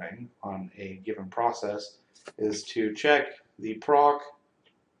is running on a given process is to check the proc,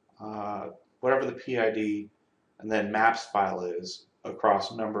 whatever the PID, and then maps file is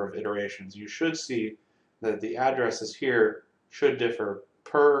across a number of iterations. You should see that the addresses here should differ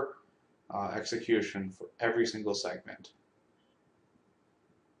per execution for every single segment.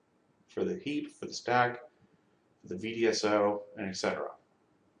 For the heap, for the stack, for the VDSO, and etc.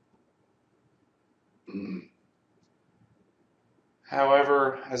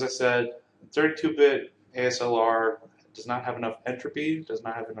 However, as I said, 32-bit ASLR does not have enough entropy, does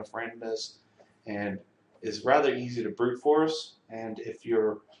not have enough randomness, and is rather easy to brute force. And if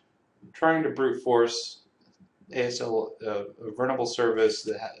you're trying to brute force a runnable service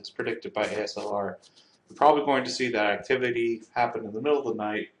that is predicted by ASLR, you're probably going to see that activity happen in the middle of the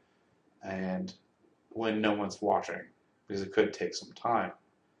night and when no one's watching, because it could take some time.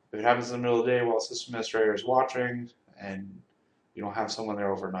 If it happens in the middle of the day while the system administrator is watching and you don't have someone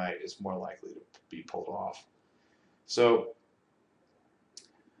there overnight, it's more likely to be pulled off. So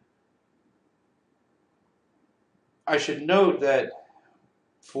I should note that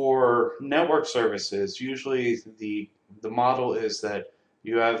for network services, usually the model is that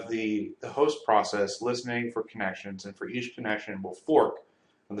you have the host process listening for connections, and for each connection will fork,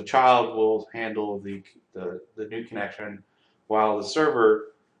 and the child will handle the new connection while the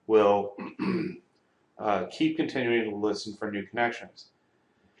server will keep continuing to listen for new connections.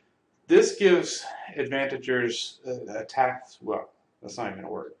 This gives advantagers that's not even a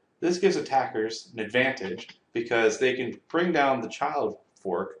word. This gives attackers an advantage because they can bring down the child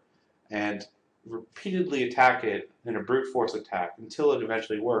fork and repeatedly attack it in a brute force attack until it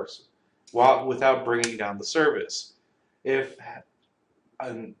eventually works, without bringing down the service. If,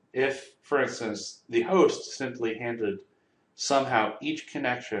 for instance, the host simply handled somehow each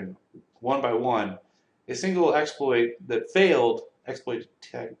connection one by one, a single exploit attempt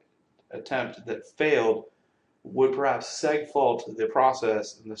that failed would perhaps segfault the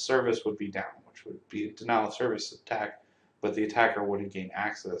process and the service would be down, which would be a denial of service attack, but the attacker wouldn't gain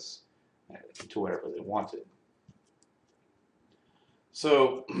access to whatever they wanted.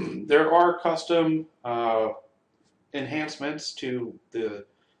 So there are custom enhancements to the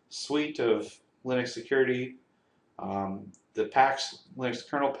suite of Linux security. The PAX Linux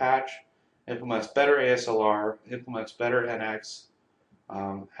kernel patch implements better ASLR, implements better NX,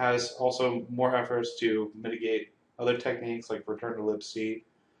 has also more efforts to mitigate other techniques like return to libc,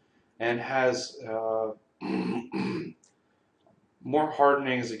 and has more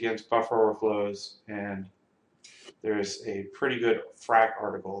hardenings against buffer overflows, and there's a pretty good FRAC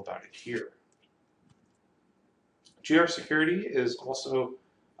article about it here. GR Security is also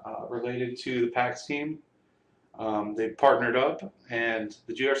related to the PAX team. They partnered up, and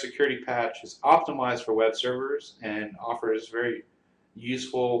the GR Security patch is optimized for web servers and offers very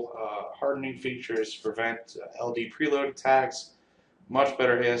useful hardening features to prevent LD preload attacks, much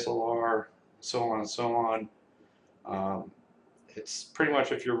better ASLR, so on and so on. It's pretty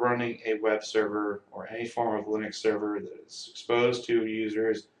much if you're running a web server or any form of Linux server that is exposed to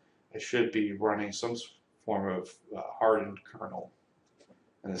users, it should be running some form of hardened kernel.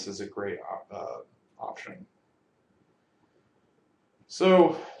 and this is a great option.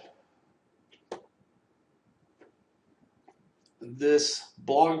 So this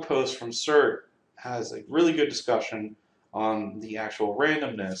blog post from CERT has a really good discussion on the actual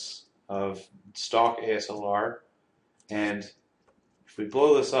randomness of stock ASLR, and if we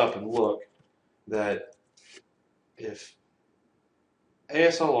blow this up and look, that if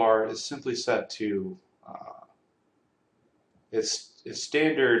ASLR is simply set to its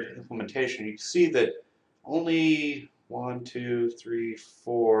standard implementation, you can see that only 1, 2, 3,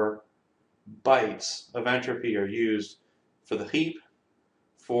 4 bytes of entropy are used for the heap.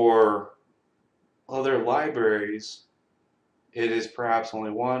 For other libraries, it is perhaps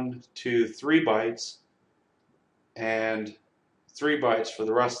only 1, 2, 3 bytes, and 3 bytes for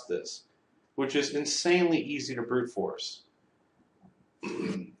the rest of this, which is insanely easy to brute force.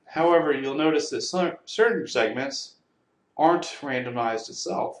 However, you'll notice that certain segments aren't randomized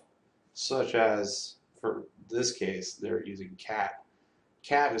itself, such as, for this case, they're using cat.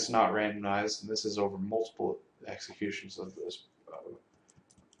 Cat is not randomized, and this is over multiple executions of this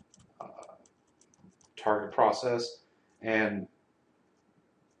target process. And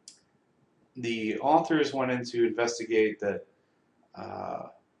the authors went in to investigate that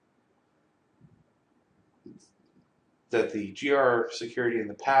that the GR security and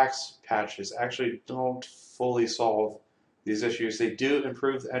the PAX patches actually don't fully solve these issues. They do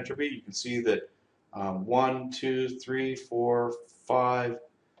improve the entropy. You can see that 1, 2, 3, 4, 5,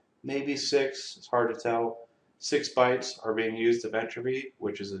 maybe 6, it's hard to tell, 6 bytes are being used of entropy,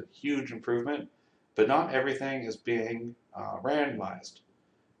 which is a huge improvement, but not everything is being randomized,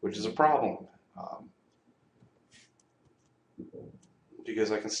 which is a problem. Because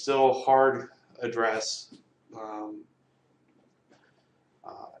I can still hard address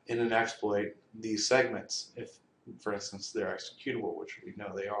in an exploit these segments if, for instance, they're executable, which we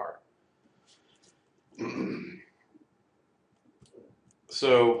know they are.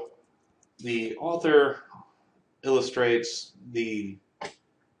 So the author illustrates the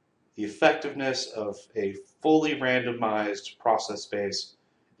effectiveness of a fully randomized process space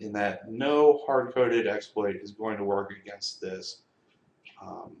in that no hard-coded exploit is going to work against this.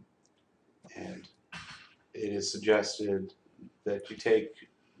 And it is suggested that you take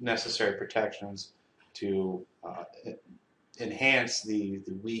necessary protections to enhance the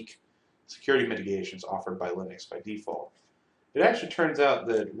weak security mitigations offered by Linux by default. It actually turns out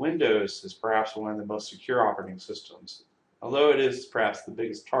that Windows is perhaps one of the most secure operating systems, although it is perhaps the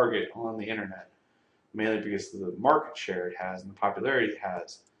biggest target on the internet, mainly because of the market share it has and the popularity it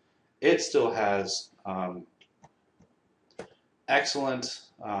has. It still has excellent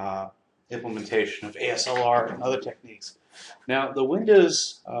implementation of ASLR and other techniques. Now, the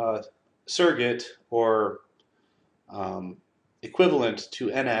Windows surrogate or equivalent to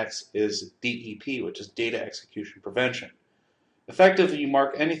NX is DEP, which is Data Execution Prevention. Effectively, you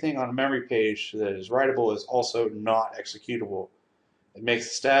mark anything on a memory page that is writable as also not executable. It makes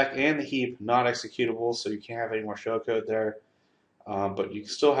the stack and the heap not executable, so you can't have any more shellcode there. But you can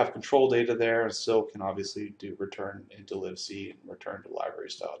still have control data there, and still can obviously do return into libc and return to library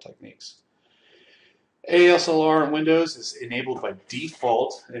style techniques. ASLR in Windows is enabled by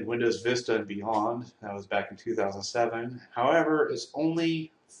default in Windows Vista and beyond. That was back in 2007. However, it's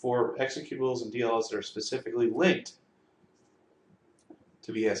only for executables and DLLs that are specifically linked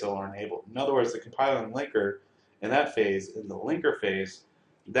to be ASLR enabled. In other words, the compiler and linker in that phase, in the linker phase,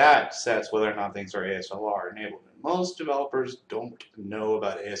 that sets whether or not things are ASLR enabled. And most developers don't know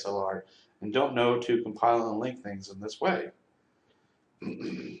about ASLR and don't know to compile and link things in this way.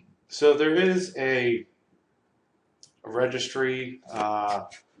 So there is a registry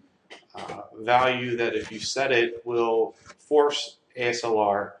value that, if you set it, will force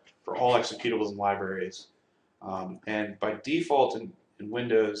ASLR for all executables and libraries. And by default in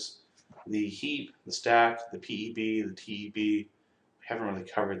Windows, the heap, the stack, the PEB, the TEB, we haven't really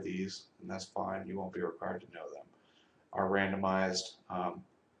covered these, and that's fine. You won't be required to know them, are randomized.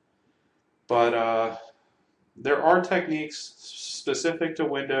 But there are techniques specific to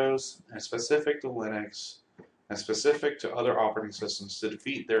Windows and specific to Linux and specific to other operating systems to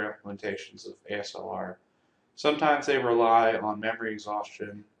defeat their implementations of ASLR. Sometimes they rely on memory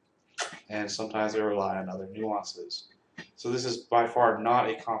exhaustion, and sometimes they rely on other nuances. So this is by far not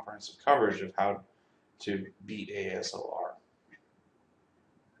a comprehensive coverage of how to beat ASLR.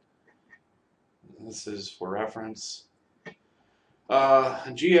 This is for reference.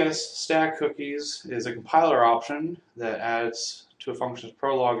 GS stack cookies is a compiler option that adds to a function's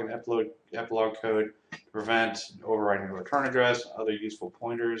prologue and epilogue code to prevent overwriting a return address and other useful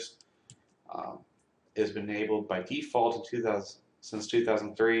pointers. It has been enabled by default in since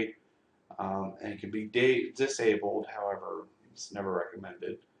 2003, and can be disabled. However, it's never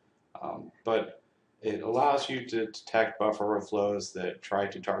recommended. But it allows you to detect buffer overflows that try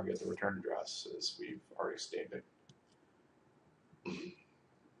to target the return address, as we've already stated.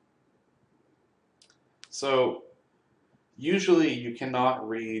 So usually you cannot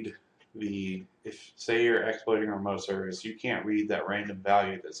read if say you're exploiting a remote service, you can't read that random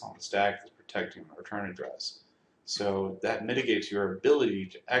value that's on the stack that's protecting the return address. So that mitigates your ability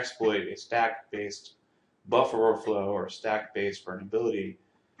to exploit a stack-based buffer overflow or stack-based vulnerability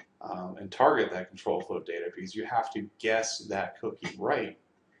and target that control flow data, because you have to guess that cookie right.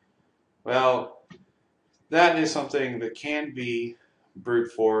 Well, that is something that can be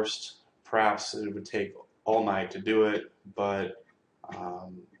brute forced. Perhaps it would take all night to do it, but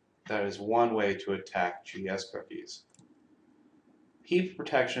that is one way to attack GS cookies. Heap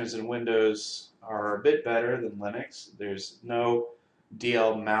protections in Windows are a bit better than Linux. There's no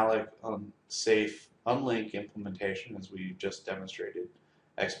DL malloc safe unlink implementation, as we just demonstrated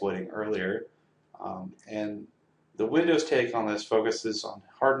exploiting earlier. And the Windows take on this focuses on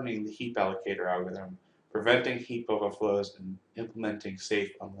hardening the heap allocator algorithm, preventing heap overflows, and implementing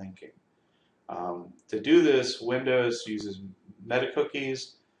safe unlinking. To do this, Windows uses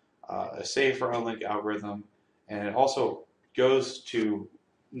metacookies, a safer unlink algorithm, and it also goes to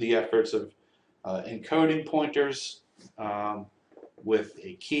the efforts of encoding pointers with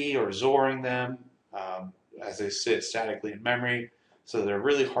a key or XORing them as they sit statically in memory. So they're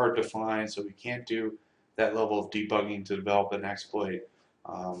really hard to find, so we can't do that level of debugging to develop an exploit.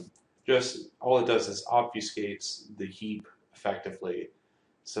 Just all it does is obfuscates the heap effectively,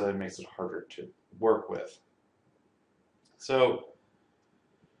 so it makes it harder to work with. So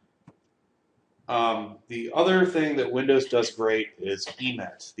the other thing that Windows does great is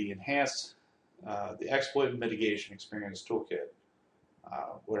EMET, the enhanced, the exploit mitigation experience toolkit,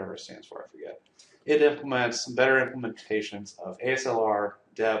 whatever it stands for, I forget. It implements better implementations of ASLR,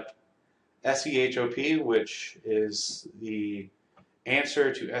 DEP, SEHOP, which is the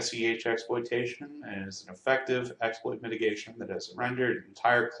answer to SEH exploitation and is an effective exploit mitigation that has rendered an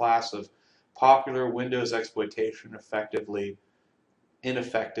entire class of popular Windows exploitation effectively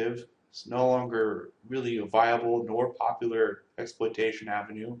ineffective. It's no longer really a viable nor popular exploitation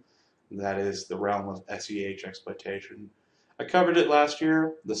avenue. That is the realm of SEH exploitation. I covered it last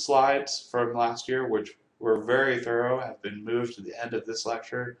year. The slides from last year, which were very thorough, have been moved to the end of this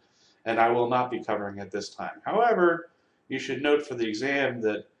lecture, and I will not be covering it this time. However, you should note for the exam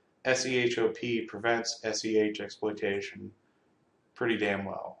that SEHOP prevents SEH exploitation pretty damn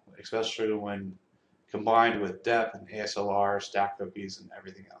well, especially when combined with DEP and ASLR, stack cookies, and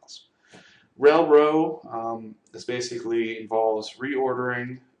everything else. Railrow, this basically involves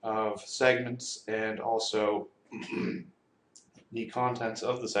reordering of segments and also the contents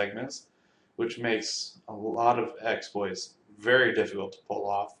of the segments, which makes a lot of exploits very difficult to pull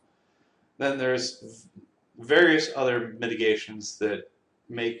off. Then there's various other mitigations that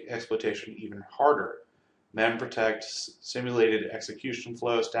make exploitation even harder. memprotect, simulated execution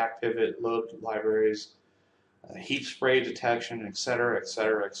flow, stack pivot, load libraries, heap spray detection, etc.,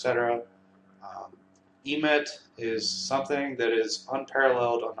 etc., etc. EMET is something that is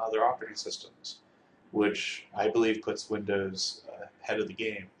unparalleled on other operating systems, which I believe puts Windows ahead of the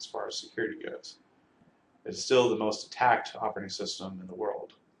game as far as security goes. It's still the most attacked operating system in the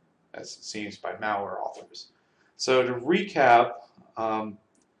world, as it seems by malware authors. So to recap, the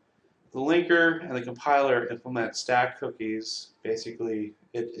linker and the compiler implement stack cookies. Basically,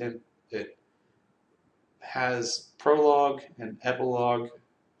 it has prologue and epilogue,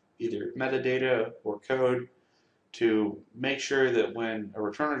 either metadata or code, to make sure that when a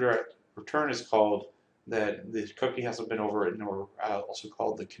return is called, that the cookie hasn't been overwritten, or also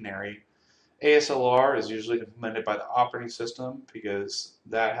called the canary. ASLR is usually implemented by the operating system because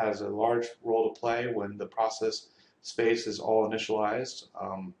that has a large role to play when the process space is all initialized.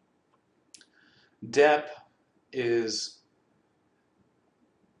 DEP is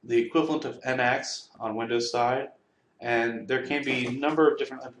the equivalent of NX on Windows side, and there can be a number of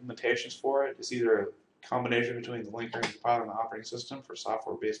different implementations for it. It's either a combination between the linker and compiler and the operating system for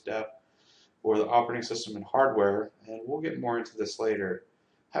software-based DEP, or the operating system and hardware, and we'll get more into this later.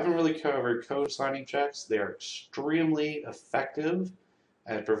 Haven't really covered code signing checks. They are extremely effective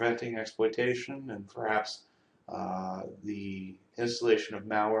at preventing exploitation and perhaps the installation of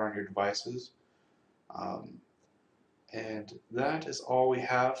malware on your devices. And that is all we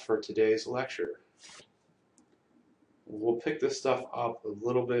have for today's lecture. We'll pick this stuff up a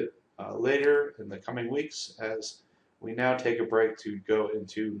little bit later in the coming weeks as we now take a break to go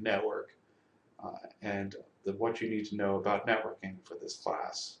into network. And what you need to know about networking for this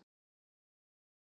class.